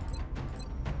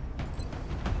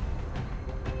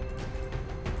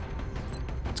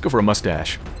 Let's go for a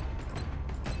mustache.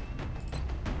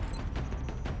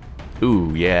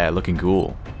 Ooh, yeah, looking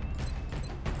cool.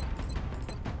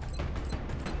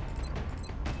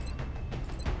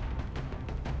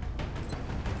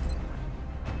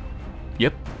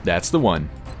 Yep, that's the one.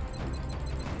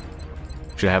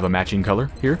 Should I have a matching color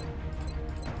here?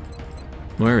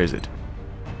 Where is it?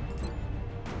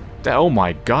 Oh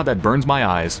my god, that burns my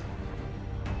eyes.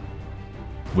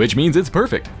 Which means it's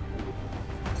perfect.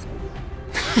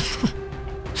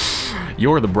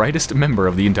 You're the brightest member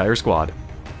of the entire squad.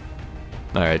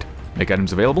 Alright, make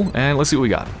items available, and let's see what we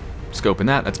got. Scope in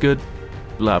that, that's good.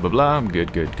 Blah blah blah,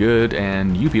 good, good, good.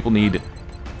 And you people need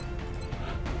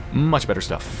much better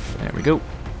stuff. There we go.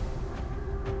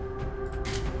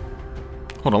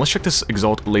 Hold on, let's check this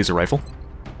Exalt laser rifle.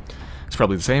 It's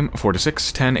probably the same. 4 to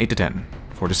 6, 10, 8 to 10.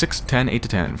 4 to 6, 10, 8 to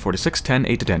 10. 4 to 6, 10,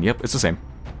 8 to 10. Yep, it's the same.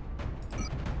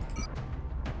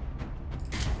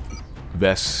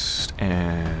 Vest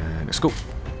and a scope.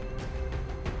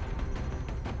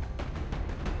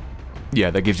 Yeah,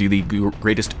 that gives you the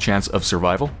greatest chance of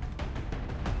survival.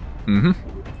 Mm-hmm.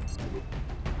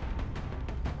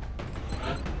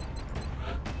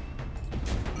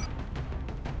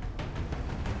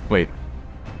 Wait.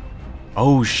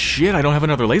 Oh shit, I don't have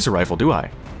another laser rifle, do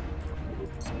I?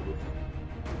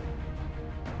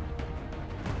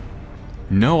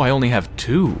 No, I only have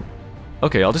 2.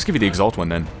 Okay, I'll just give you the Exalt one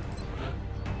then.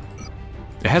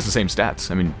 It has the same stats.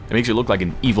 I mean, it makes you look like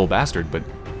an evil bastard, but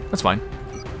that's fine.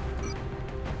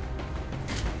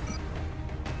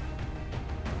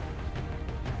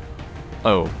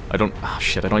 Oh, I don't... Oh,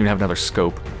 shit, I don't even have another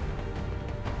scope.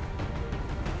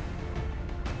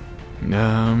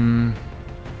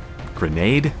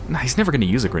 Grenade? Nah, he's never gonna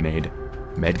use a grenade.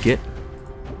 Medkit?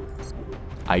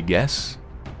 I guess?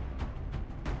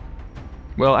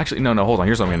 Well, actually, no, hold on.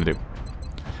 Here's what I'm gonna do.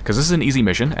 Because this is an easy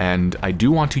mission, and I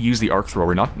do want to use the arc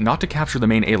thrower, not to capture the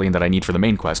main alien that I need for the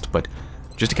main quest, but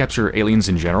just to capture aliens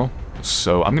in general.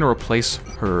 So I'm gonna replace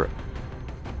her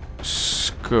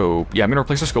scope. Yeah, I'm gonna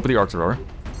replace her scope with the arc thrower.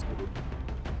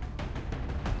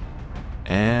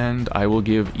 And I will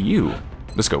give you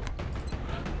the scope.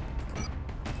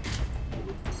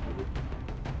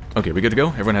 Okay, we good to go?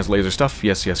 Everyone has laser stuff?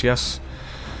 Yes, yes, yes.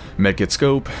 Medkit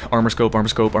scope, armor scope, armor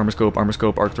scope, armor scope, armor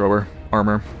scope, arc thrower,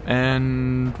 armor,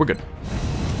 and we're good.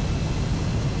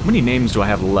 How many names do I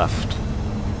have left?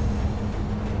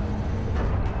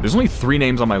 There's only 3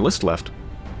 names on my list left.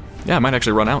 Yeah, I might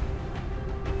actually run out.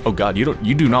 Oh god,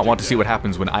 you do not want to see what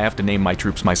happens when I have to name my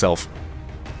troops myself.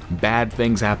 Bad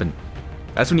things happen.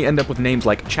 That's when you end up with names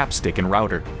like Chapstick and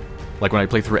Router. Like when I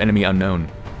play through Enemy Unknown.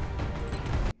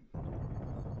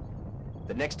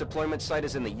 The next deployment site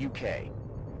is in the UK.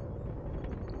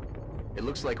 It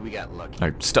looks like we got lucky.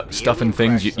 Alright, stuff and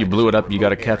things, you blew it up, you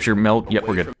gotta capture, melt, yep,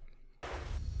 we're good.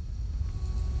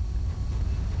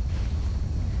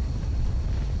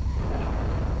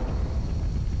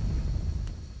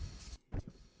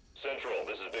 Central,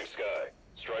 this is Big Sky.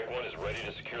 Strike 1 is ready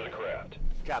to secure the craft.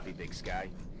 Copy, Big Sky.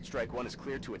 Strike 1 is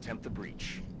clear to attempt the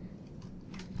breach.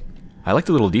 I like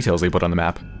the little details they put on the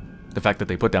map. The fact that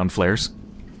they put down flares.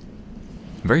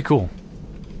 Very cool.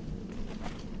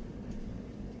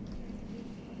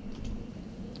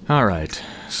 Alright,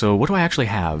 so what do I actually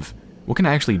have? What can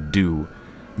I actually do?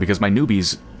 Because my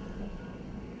newbies...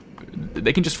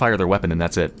 they can just fire their weapon and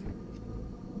that's it.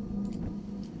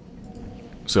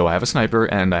 So I have a sniper,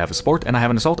 and I have a support, and I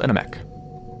have an assault and a mech.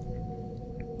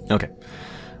 Okay.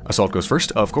 Assault goes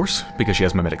first, of course, because she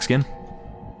has my medic skin.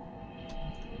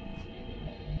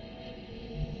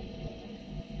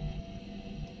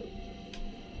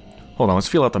 Hold on, let's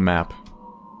feel out the map.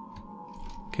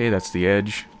 Okay, that's the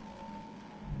edge.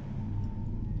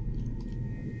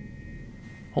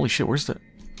 Holy shit, where's the...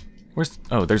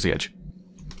 oh, there's the edge.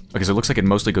 Okay, so it looks like it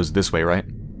mostly goes this way, right?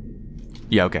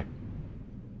 Yeah, okay.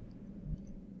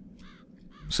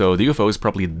 So the UFO is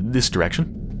probably this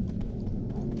direction.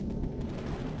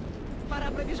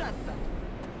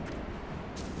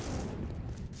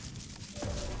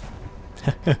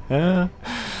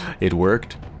 It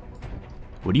worked.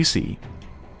 What do you see?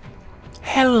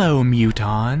 Hello,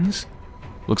 mutons.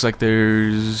 Looks like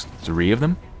there's 3 of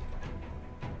them.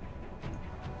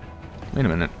 Wait a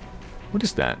minute. What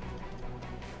is that?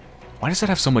 Why does that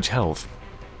have so much health?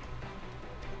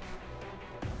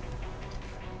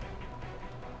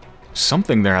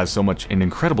 Something there has an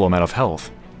incredible amount of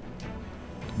health.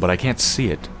 But I can't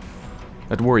see it.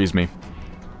 That worries me.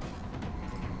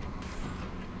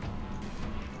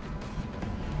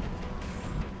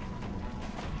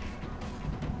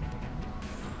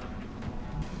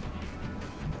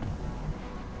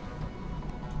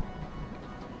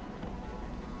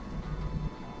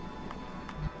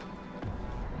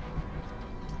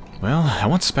 Well, I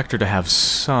want Spectre to have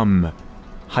some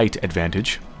height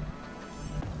advantage.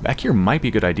 Back here might be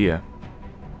a good idea.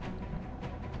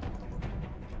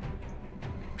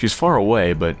 She's far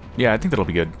away, but yeah, I think that'll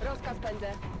be good.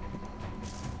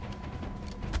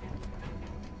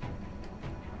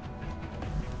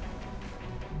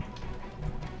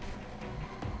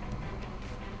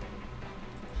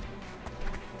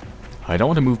 I don't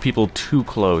want to move people too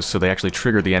close so they actually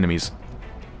trigger the enemies.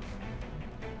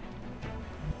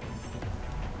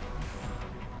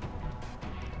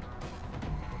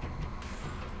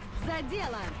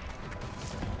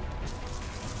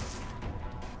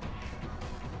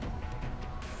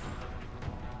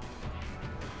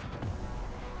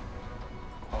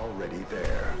 Already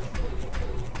there.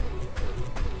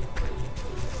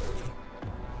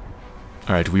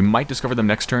 Alright, we might discover them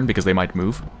next turn because they might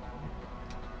move.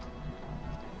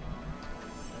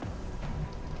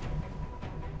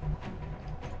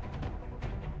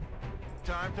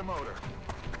 Time to motor.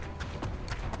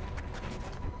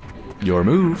 Your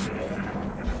move.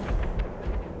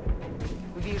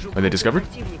 Are they discovered?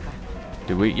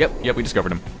 Did we? Yep, we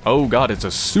discovered him. Oh god, it's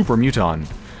a super muton.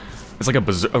 It's like a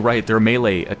oh, right, they're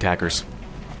melee attackers.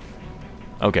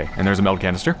 Okay, and there's a meld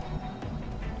canister.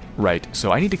 Right,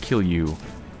 so I need to kill you.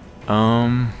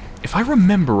 If I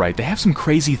remember right, they have some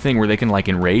crazy thing where they can, like,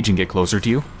 enrage and get closer to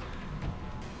you.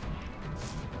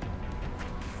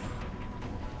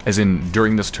 As in,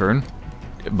 during this turn,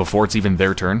 before it's even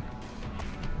their turn.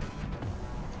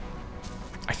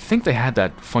 I think they had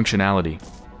that functionality.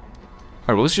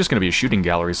 Alright, well, this is just going to be a shooting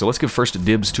gallery, so let's give first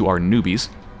dibs to our newbies.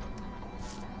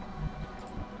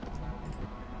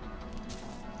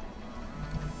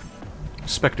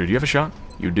 Spectre, do you have a shot?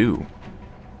 You do.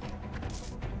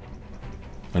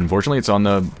 Unfortunately, it's on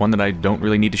the one that I don't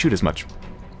really need to shoot as much.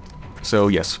 So,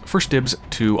 yes, first dibs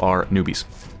to our newbies.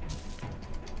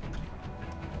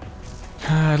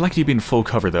 I'd like to be in full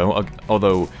cover, though,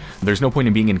 although there's no point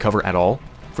in being in cover at all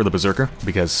for the Berserker,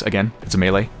 because, again, it's a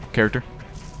melee character.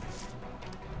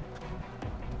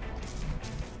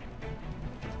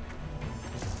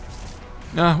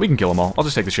 We can kill them all. I'll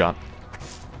just take the shot.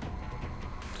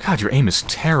 God, your aim is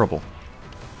terrible.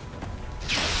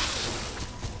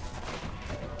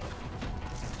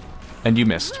 And you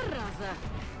missed.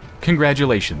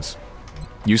 Congratulations.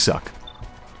 You suck.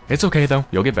 It's okay, though.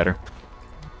 You'll get better.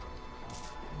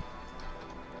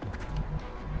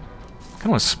 I kind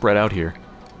of want to spread out here.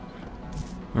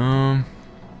 Oh,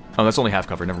 that's only half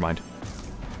cover. Never mind.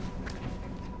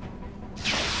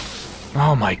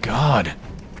 Oh my god.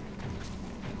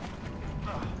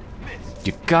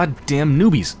 You goddamn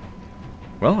newbies.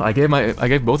 Well, I gave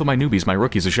both of my newbies, my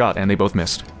rookies, a shot, and they both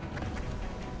missed.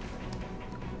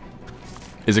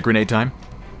 Is it grenade time?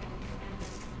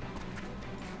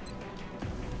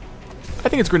 I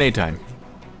think it's grenade time.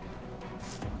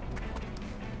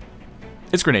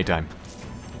 It's grenade time.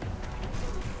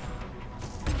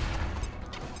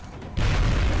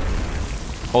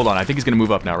 Hold on, I think he's gonna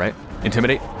move up now, right?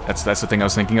 Intimidate? That's the thing I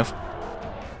was thinking of.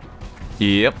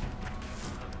 Yep.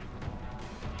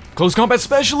 Close combat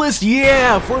specialist,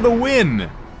 yeah, for the win.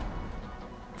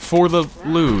 For the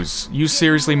lose. You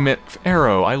seriously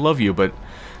Arrow, I love you, but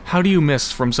how do you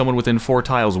miss from someone within 4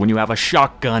 tiles when you have a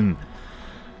shotgun?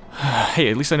 Hey,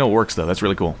 at least I know it works, though. That's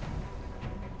really cool.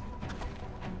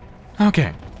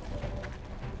 Okay.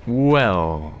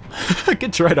 Well, I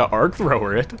could try to arc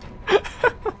thrower it.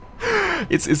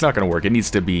 It's not gonna work. It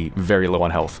needs to be very low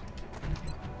on health.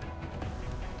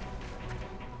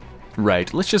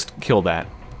 Right, let's just kill that.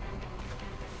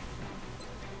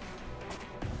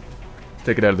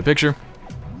 Take it out of the picture,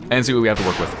 and see what we have to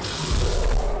work with.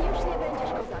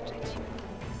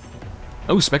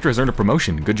 Oh, Spectre has earned a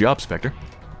promotion. Good job, Spectre.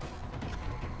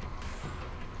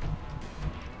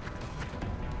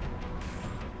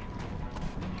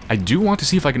 I do want to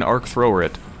see if I can arc thrower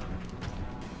it.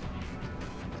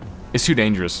 It's too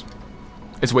dangerous.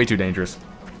 It's way too dangerous.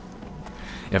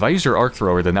 If I used her arc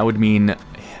thrower, then that would mean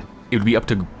it would be up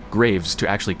to Graves to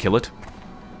actually kill it.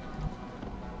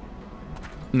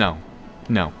 No.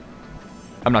 No.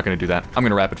 I'm not going to do that. I'm going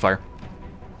to rapid fire.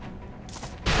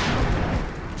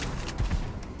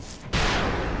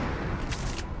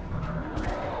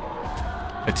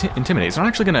 Intimidate. It's not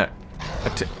actually going to...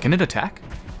 Can it attack?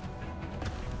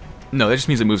 No, that just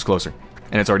means it moves closer.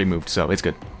 And it's already moved, so it's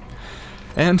good.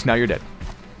 And now you're dead.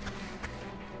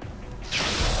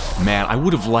 Man, I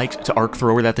would have liked to arc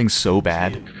thrower that thing so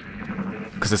bad.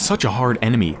 Because it's such a hard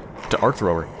enemy to arc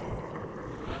thrower.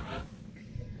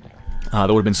 That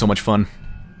would have been so much fun.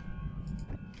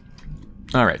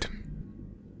 Alright.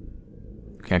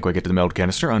 Can't quite get to the meld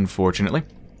canister, unfortunately.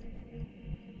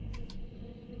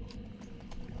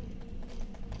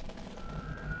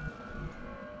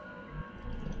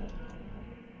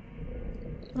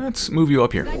 Let's move you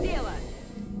up here.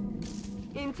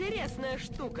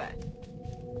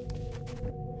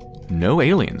 No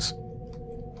aliens.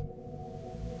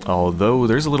 Although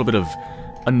there's a little bit of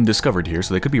undiscovered here,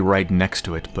 so they could be right next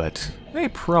to it, but they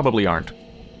probably aren't.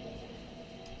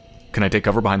 Can I take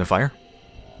cover behind the fire?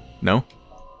 No?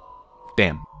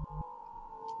 Damn.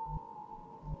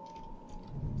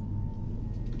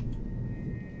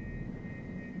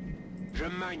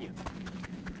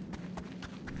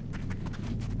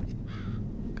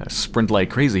 Gotta sprint like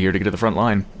crazy here to get to the front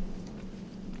line.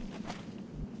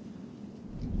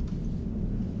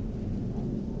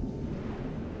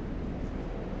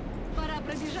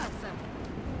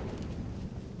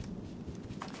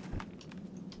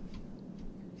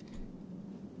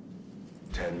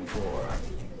 Ten-4.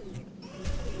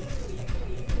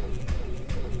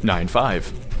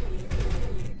 9-5.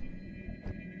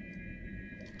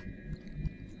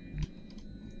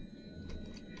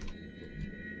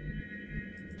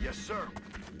 Yes, sir.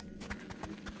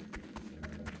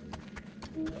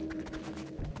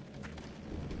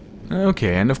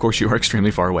 Okay, and of course you are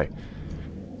extremely far away.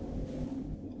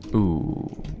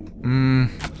 Ooh.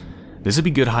 This would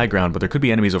be good high ground, but there could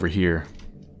be enemies over here.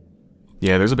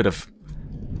 Yeah, there's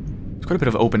quite a bit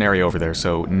of open area over there,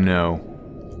 so no.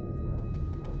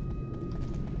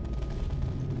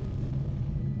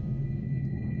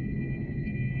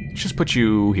 Let's just put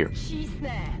you here. She's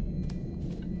there.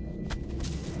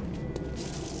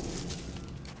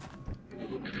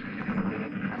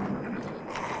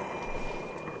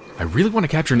 I really want to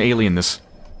capture an alien this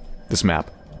map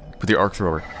with the arc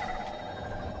thrower.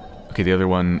 Okay, the other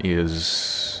one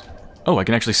is... Oh, I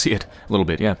can actually see it a little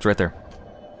bit. Yeah, it's right there.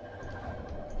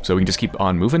 So we can just keep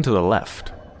on moving to the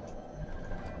left.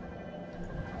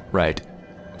 Right.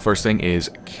 First thing is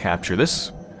capture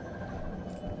this.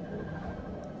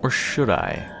 Or should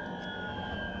I?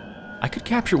 I could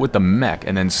capture it with the mech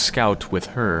and then scout with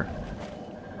her.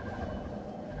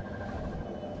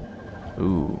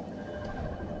 Ooh.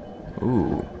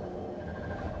 Ooh.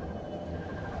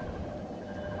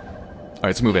 Alright,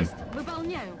 let's move in.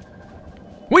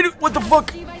 Wait, what the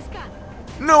fuck?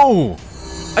 No!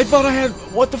 I thought I had...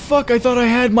 What the fuck? I thought I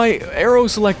had my arrow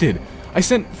selected. I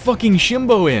sent fucking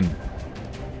Shimbo in.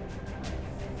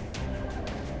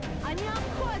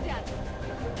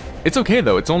 It's okay,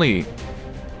 though. It's only...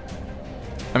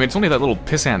 I mean, it's only that little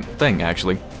pissant thing,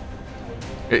 actually.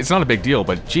 It's not a big deal,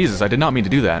 but Jesus, I did not mean to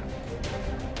do that.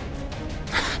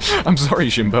 I'm sorry,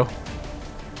 Shimbo.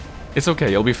 It's okay,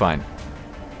 you'll be fine.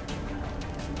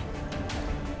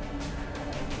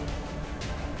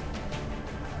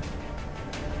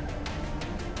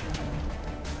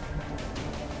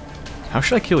 How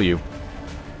should I kill you?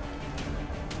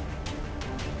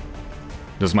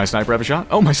 Does my sniper have a shot?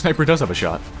 Oh, my sniper does have a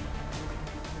shot.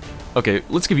 Okay,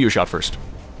 let's give you a shot first.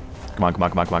 Come on, come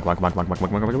on, come on, come on, come on, come on, come on, come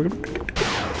on, come on, come on.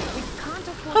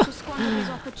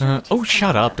 Oh,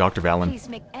 shut up, Dr. Valen. Please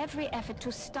make every effort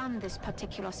to stun this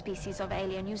particular species of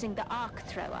alien using the arc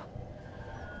thrower.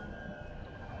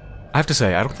 I have to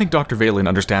say, I don't think Dr. Valen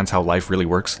understands how life really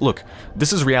works. Look,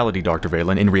 this is reality, Dr.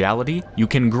 Valen. In reality, you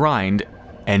can grind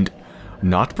and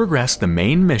not progress the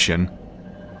main mission,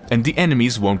 and the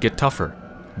enemies won't get tougher.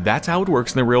 That's how it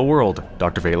works in the real world,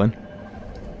 Dr. Valen.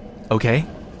 Okay?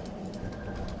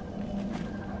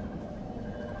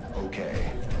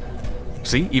 Okay.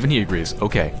 See? Even he agrees.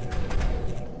 Okay.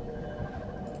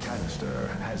 Canister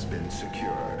has been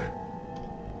secured.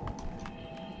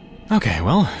 Okay,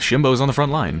 well, Shimbo's on the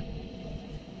front line.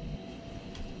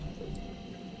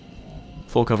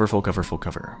 Full cover, full cover, full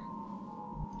cover.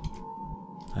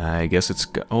 I guess it's...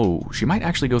 Oh, she might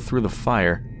actually go through the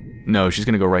fire. No, she's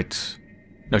gonna go right...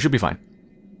 No, she'll be fine.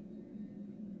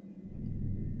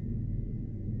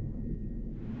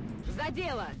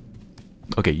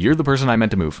 Okay, you're the person I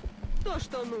meant to move.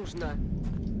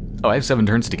 Oh, I have 7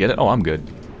 turns to get it? Oh, I'm good.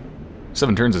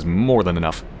 7 turns is more than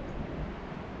enough.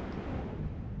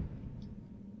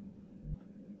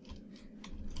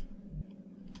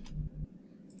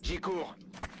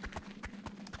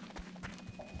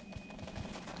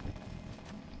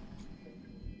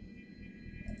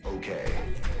 Okay.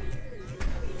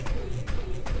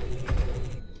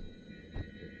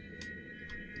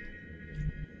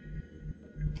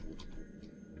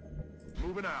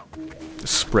 Moving out.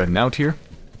 Spreading out here.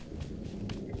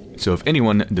 So if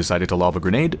anyone decided to lob a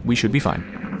grenade, we should be fine.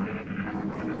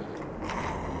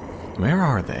 Where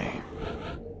are they?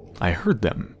 I heard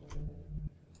them.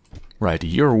 Right,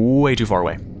 you're way too far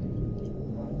away.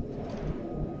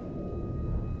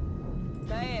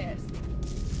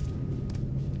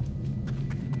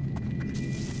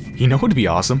 You know what would be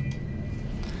awesome?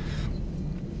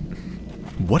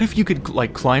 What if you could,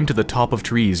 like, climb to the top of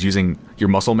trees using your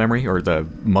muscle memory, or the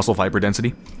muscle fiber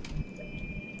density?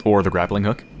 Or the grappling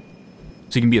hook?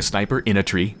 So you can be a sniper in a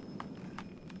tree?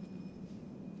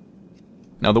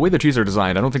 Now, the way the trees are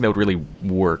designed, I don't think that would really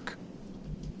work.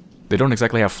 They don't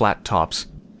exactly have flat tops.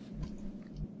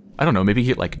 I don't know, maybe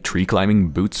get, like, tree climbing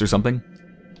boots or something?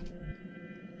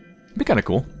 It'd be kinda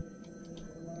cool.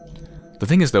 The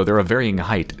thing is, though, they're a varying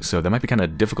height, so that might be kind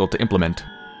of difficult to implement.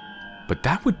 But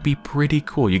that would be pretty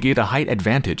cool. You get a height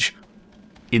advantage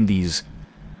in these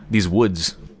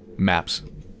woods maps.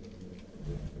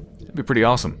 That'd be pretty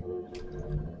awesome.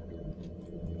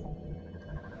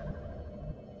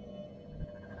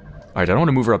 Alright, I don't want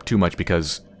to move her up too much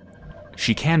because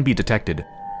she can be detected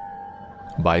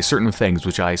by certain things,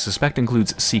 which I suspect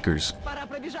includes seekers.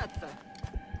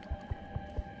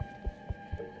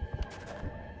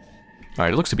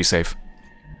 Alright, it looks to be safe.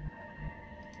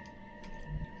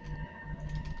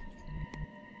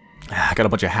 I got a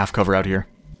bunch of half cover out here.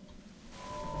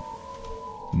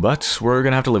 But we're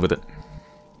gonna have to live with it.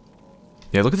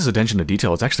 Yeah, look at this attention to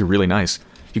detail. It's actually really nice.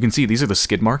 You can see these are the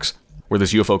skid marks where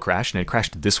this UFO crashed, and it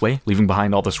crashed this way, leaving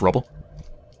behind all this rubble.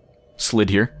 Slid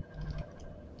here.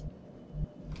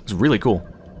 It's really cool.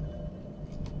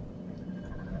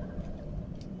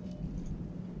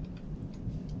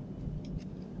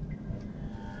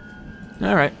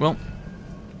 Alright, well,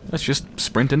 let's just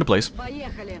sprint into place.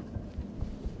 Поехали.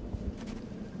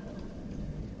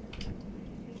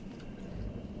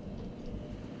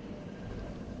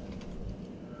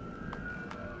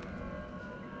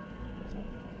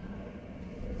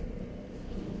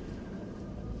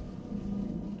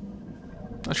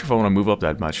 Not sure if I want to move up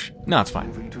that much. No, it's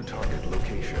fine.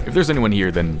 If there's anyone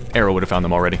here, then Arrow would have found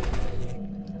them already.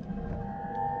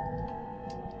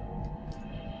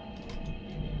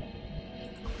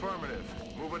 Affirmative.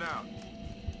 Moving out.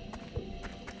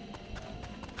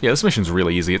 Yeah, this mission's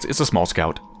really easy. It's a small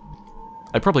scout.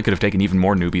 I probably could have taken even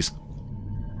more newbies.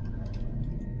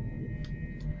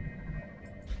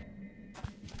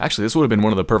 Actually, this would have been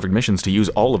one of the perfect missions to use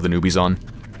all of the newbies on.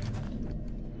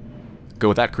 Go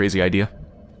with that crazy idea.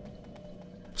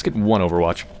 Let's get one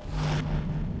Overwatch.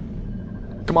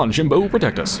 Come on, Jimbo,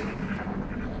 protect us.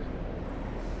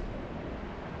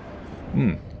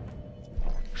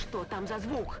 Что там за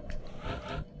звук?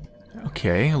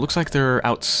 Okay, looks like they're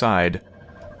outside.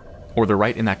 Or they're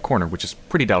right in that corner, which is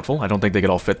pretty doubtful. I don't think they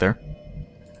could all fit there.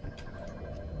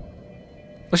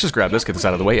 Let's just grab this, get this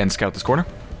out of the way, and scout this corner.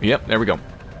 Yep, there we go.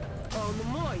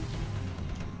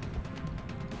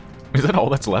 Is that all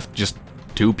that's left? Just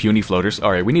 2 puny floaters?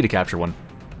 Alright, we need to capture one.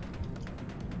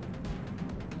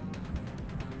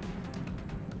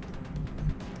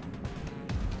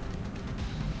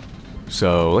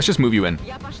 So, let's just move you in.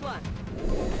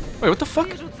 Wait, what the fuck?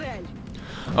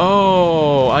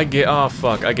 Oh, I get... Oh,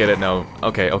 fuck. I get it now.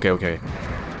 Okay.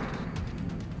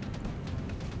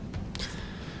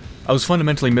 I was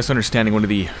fundamentally misunderstanding one of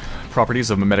the properties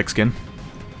of mimetic skin.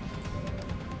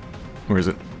 Where is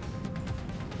it?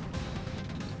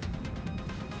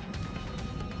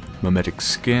 Mimetic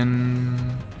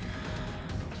skin...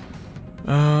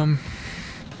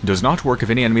 Does not work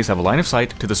if any enemies have a line of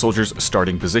sight to the soldier's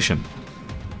starting position.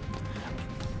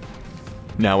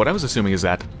 Now, what I was assuming is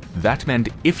that meant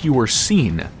if you were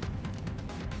seen.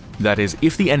 That is,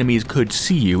 if the enemies could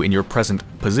see you in your present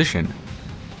position,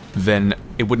 then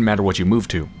it wouldn't matter what you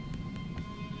moved to.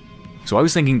 So I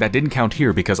was thinking that didn't count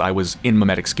here because I was in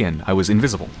mimetic skin. I was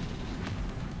invisible.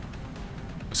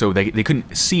 So they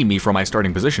couldn't see me from my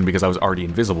starting position because I was already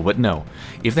invisible, but no.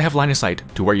 If they have line of sight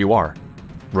to where you are,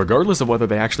 regardless of whether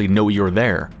they actually know you're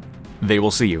there, they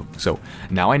will see you. So,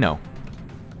 now I know.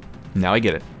 Now I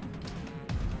get it.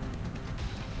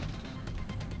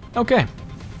 Okay.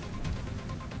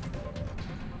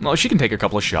 Well, she can take a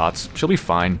couple of shots. She'll be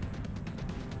fine.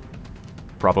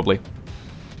 Probably.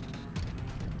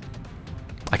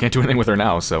 I can't do anything with her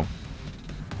now, so...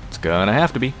 it's gonna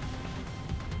have to be.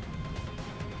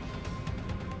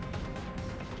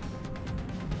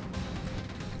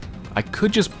 I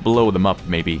could just blow them up,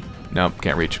 maybe. No,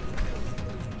 can't reach.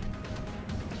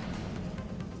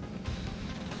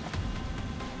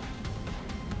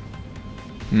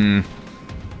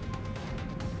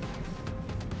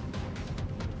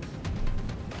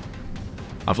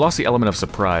 I've lost the element of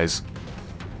surprise,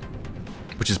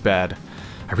 which is bad.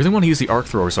 I really want to use the arc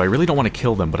thrower, so I really don't want to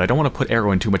kill them, but I don't want to put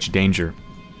Arrow in too much danger.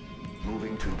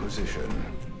 Moving to position.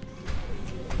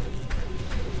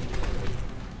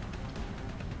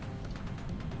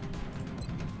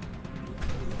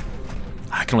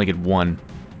 I can only get one.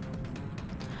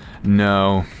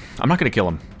 No, I'm not going to kill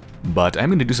him, but I'm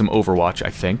going to do some Overwatch, I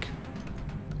think.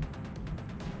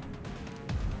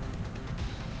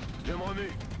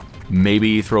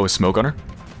 Maybe throw a smoke on her?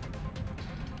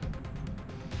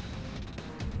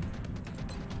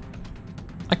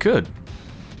 I could.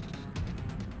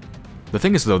 The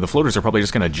thing is, though, the floaters are probably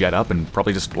just going to jet up and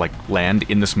probably just, like, land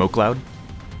in the smoke cloud.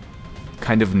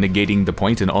 Kind of negating the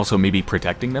point and also maybe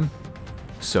protecting them.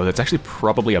 So that's actually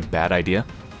probably a bad idea.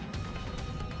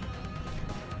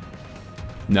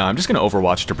 No, I'm just going to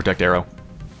Overwatch to protect Arrow.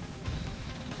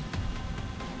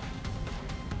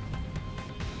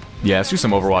 Yeah, let's do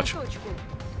some Overwatch.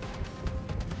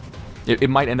 It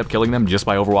might end up killing them just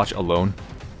by Overwatch alone.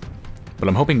 But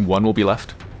I'm hoping one will be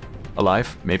left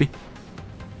alive, maybe.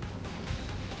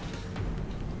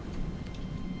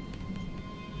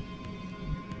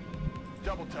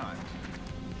 Double time.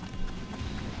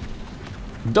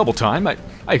 Double time? I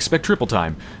expect triple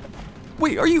time.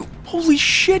 Wait, are you... Holy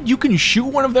shit, you can shoot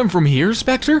one of them from here,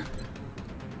 Spectre?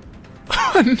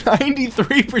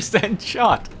 93%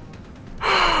 shot.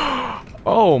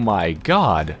 Oh my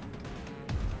god.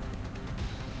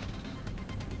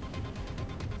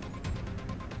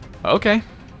 Okay.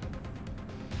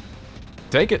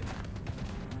 Take it.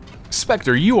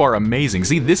 Spectre, you are amazing.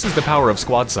 See, this is the power of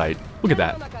squad sight. Look at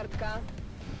that.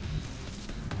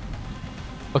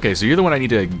 Okay, so you're the one I need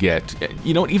to get.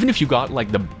 You know what, even if you got,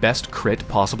 like, the best crit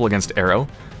possible against Arrow,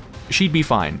 she'd be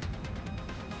fine.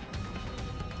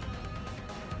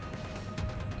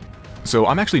 So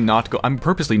I'm actually not I'm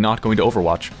purposely not going to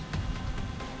Overwatch.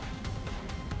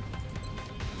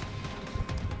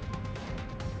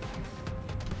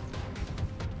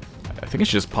 I think I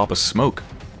should just pop a smoke.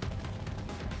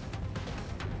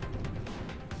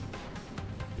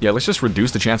 Yeah, let's just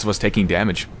reduce the chance of us taking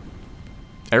damage.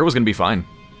 Arrow's gonna be fine.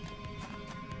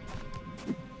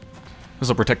 This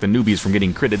will protect the newbies from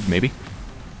getting critted, maybe.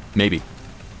 Maybe.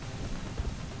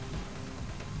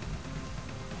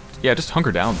 Yeah, just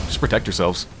hunker down. Just protect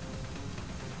yourselves.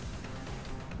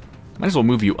 Might as well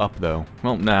move you up, though.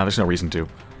 Well, nah, there's no reason to.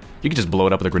 You can just blow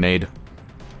it up with a grenade.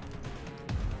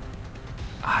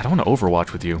 I don't want to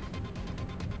Overwatch with you.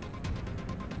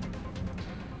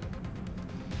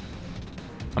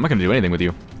 I'm not going to do anything with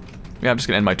you. Yeah, I'm just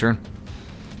going to end my turn.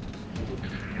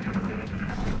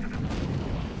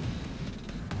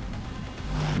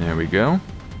 There we go.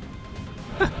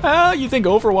 You think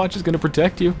Overwatch is going to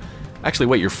protect you? Actually,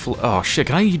 wait, you're oh, shit,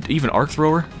 can I even arc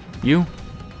thrower you?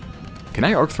 Can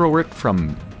I arc thrower it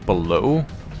from below?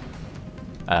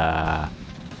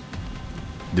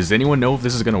 Does anyone know if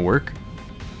this is going to work?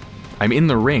 I'm in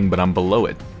the ring, but I'm below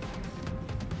it.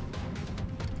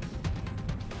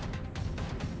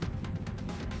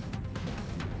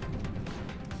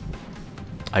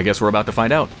 I guess we're about to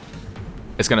find out.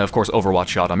 It's going to, of course, Overwatch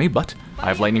shot on me, but I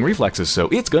have lightning reflexes, so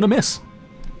it's going to miss.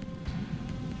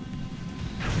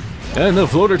 And the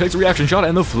floater takes a reaction shot,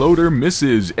 and the floater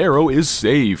misses. Arrow is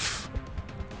safe.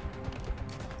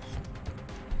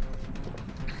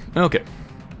 Okay.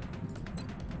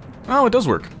 Oh, it does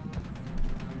work.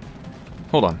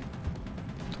 Hold on.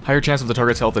 Higher chance of the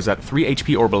target's health is at 3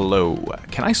 HP or below.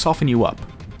 Can I soften you up?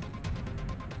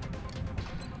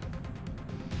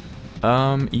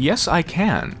 Yes, I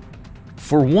can.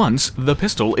 For once, the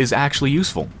pistol is actually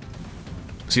useful.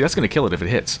 See, that's going to kill it if it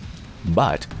hits.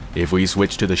 But if we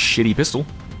switch to the shitty pistol...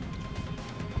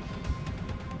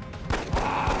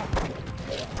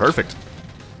 Perfect.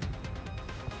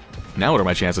 Now what are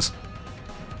my chances?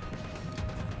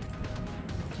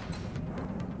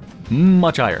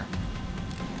 Much higher.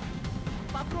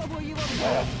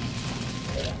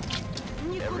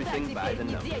 Everything by the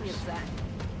numbers.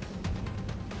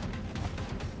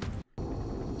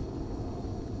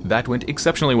 That went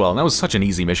exceptionally well, and that was such an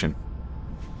easy mission.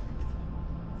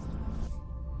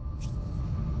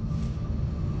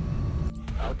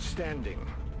 Outstanding.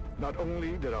 Not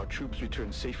only did our troops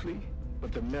return safely,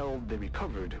 but the meld they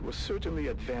recovered will certainly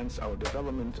advance our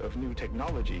development of new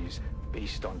technologies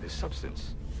based on this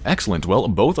substance. Excellent. Well,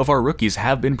 both of our rookies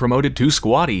have been promoted to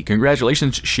Squatty.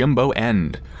 Congratulations, Shimbo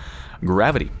and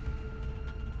Gravity.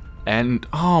 And,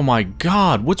 oh my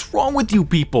god, what's wrong with you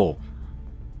people?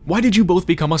 Why did you both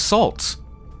become assaults?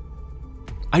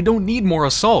 I don't need more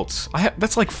assaults.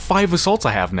 That's like 5 assaults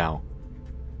I have now.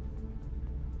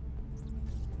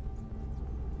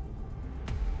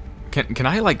 Can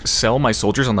I, like, sell my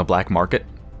soldiers on the black market?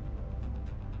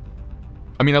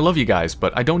 I mean, I love you guys,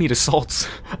 but I don't need assaults.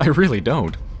 I really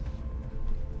don't.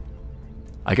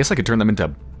 I guess I could turn them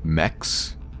into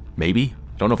mechs? Maybe?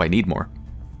 Don't know if I need more.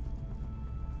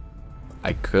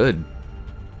 I could.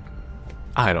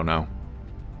 I don't know.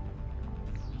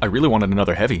 I really wanted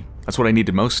another heavy. That's what I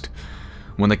needed most.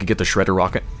 One that could get the shredder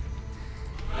rocket.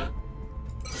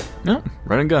 No,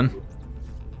 run and gun.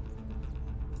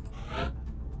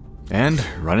 And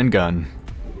run and gun.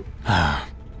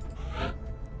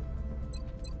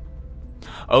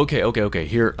 Okay.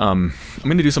 Here, I'm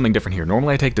gonna do something different here.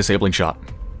 Normally I take disabling shot.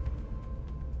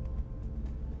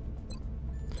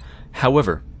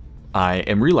 However, I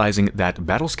am realizing that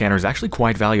battle scanner is actually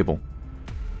quite valuable.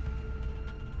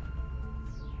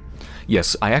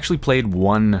 Yes, I actually played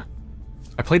I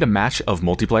played a match of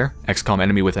multiplayer, XCOM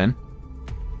Enemy Within,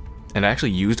 and I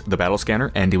actually used the battle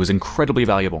scanner, and it was incredibly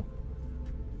valuable.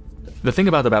 The thing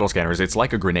about the battle scanner is it's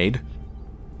like a grenade,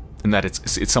 in that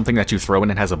it's something that you throw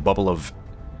and it has a bubble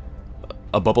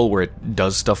where it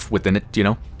does stuff within it, you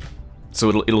know? So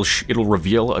it'll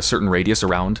reveal a certain radius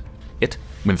around it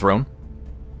when thrown.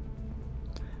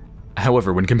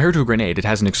 However, when compared to a grenade, it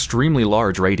has an extremely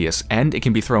large radius, and it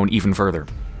can be thrown even further.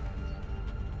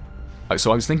 So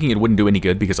I was thinking it wouldn't do any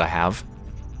good because I have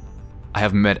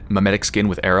mimetic skin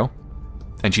with Arrow,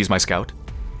 and she's my scout.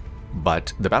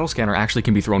 But the battle scanner actually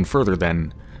can be thrown further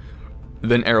than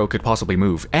Arrow could possibly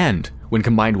move, and when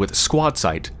combined with squad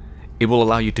sight, it will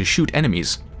allow you to shoot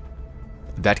enemies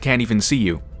that can't even see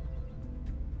you.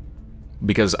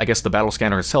 Because I guess the battle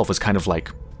scanner itself is kind of like...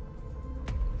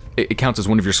 It counts as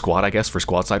one of your squad, I guess, for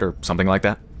squad sight or something like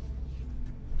that.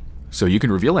 So you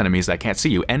can reveal enemies that can't see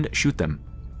you and shoot them.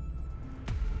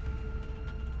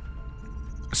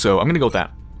 So I'm going to go with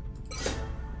that.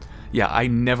 Yeah, I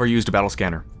never used a battle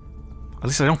scanner. At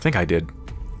least I don't think I did.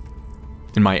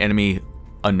 In my enemy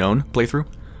unknown playthrough.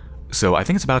 So I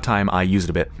think it's about time I used it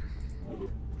a bit.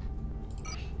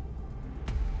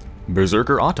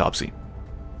 Berserker Autopsy.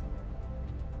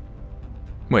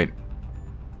 Wait.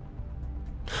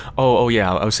 Oh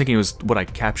yeah, I was thinking it was what I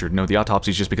captured. No, the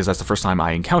Autopsy is just because that's the first time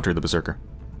I encountered the Berserker.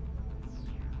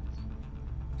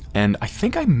 And I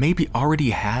think I maybe already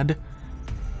had...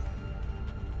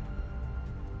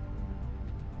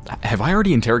 Have I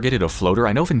already interrogated a floater?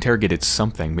 I know I've interrogated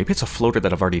something. Maybe it's a floater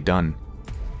that I've already done.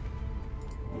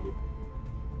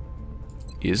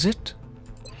 Is it?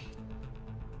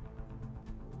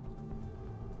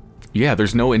 Yeah,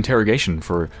 there's no interrogation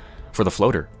for the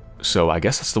floater. So I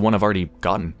guess that's the one I've already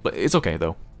gotten. But it's okay,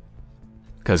 though.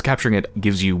 Because capturing it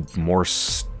gives you more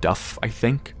stuff, I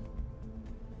think.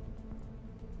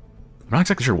 I'm not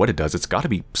exactly sure what it does. It's got to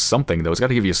be something, though. It's got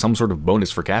to give you some sort of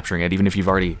bonus for capturing it, even if you've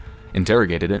already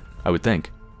interrogated it, I would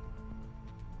think.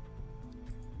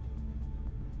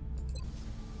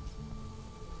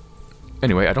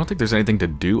 Anyway, I don't think there's anything to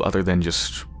do other than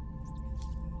just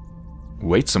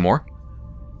wait some more.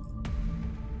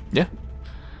 Yeah.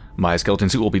 My skeleton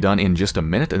suit will be done in just a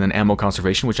minute, and then ammo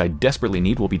conservation, which I desperately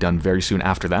need, will be done very soon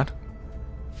after that.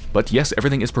 But yes,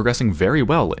 everything is progressing very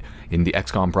well in the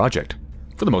XCOM project.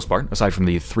 For the most part, aside from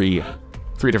the three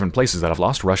different places that I've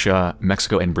lost, Russia,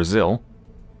 Mexico, and Brazil.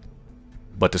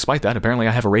 But despite that, apparently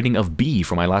I have a rating of B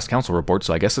for my last council report,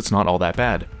 so I guess it's not all that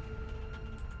bad.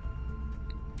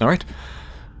 Alright,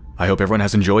 I hope everyone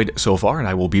has enjoyed so far, and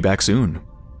I will be back soon.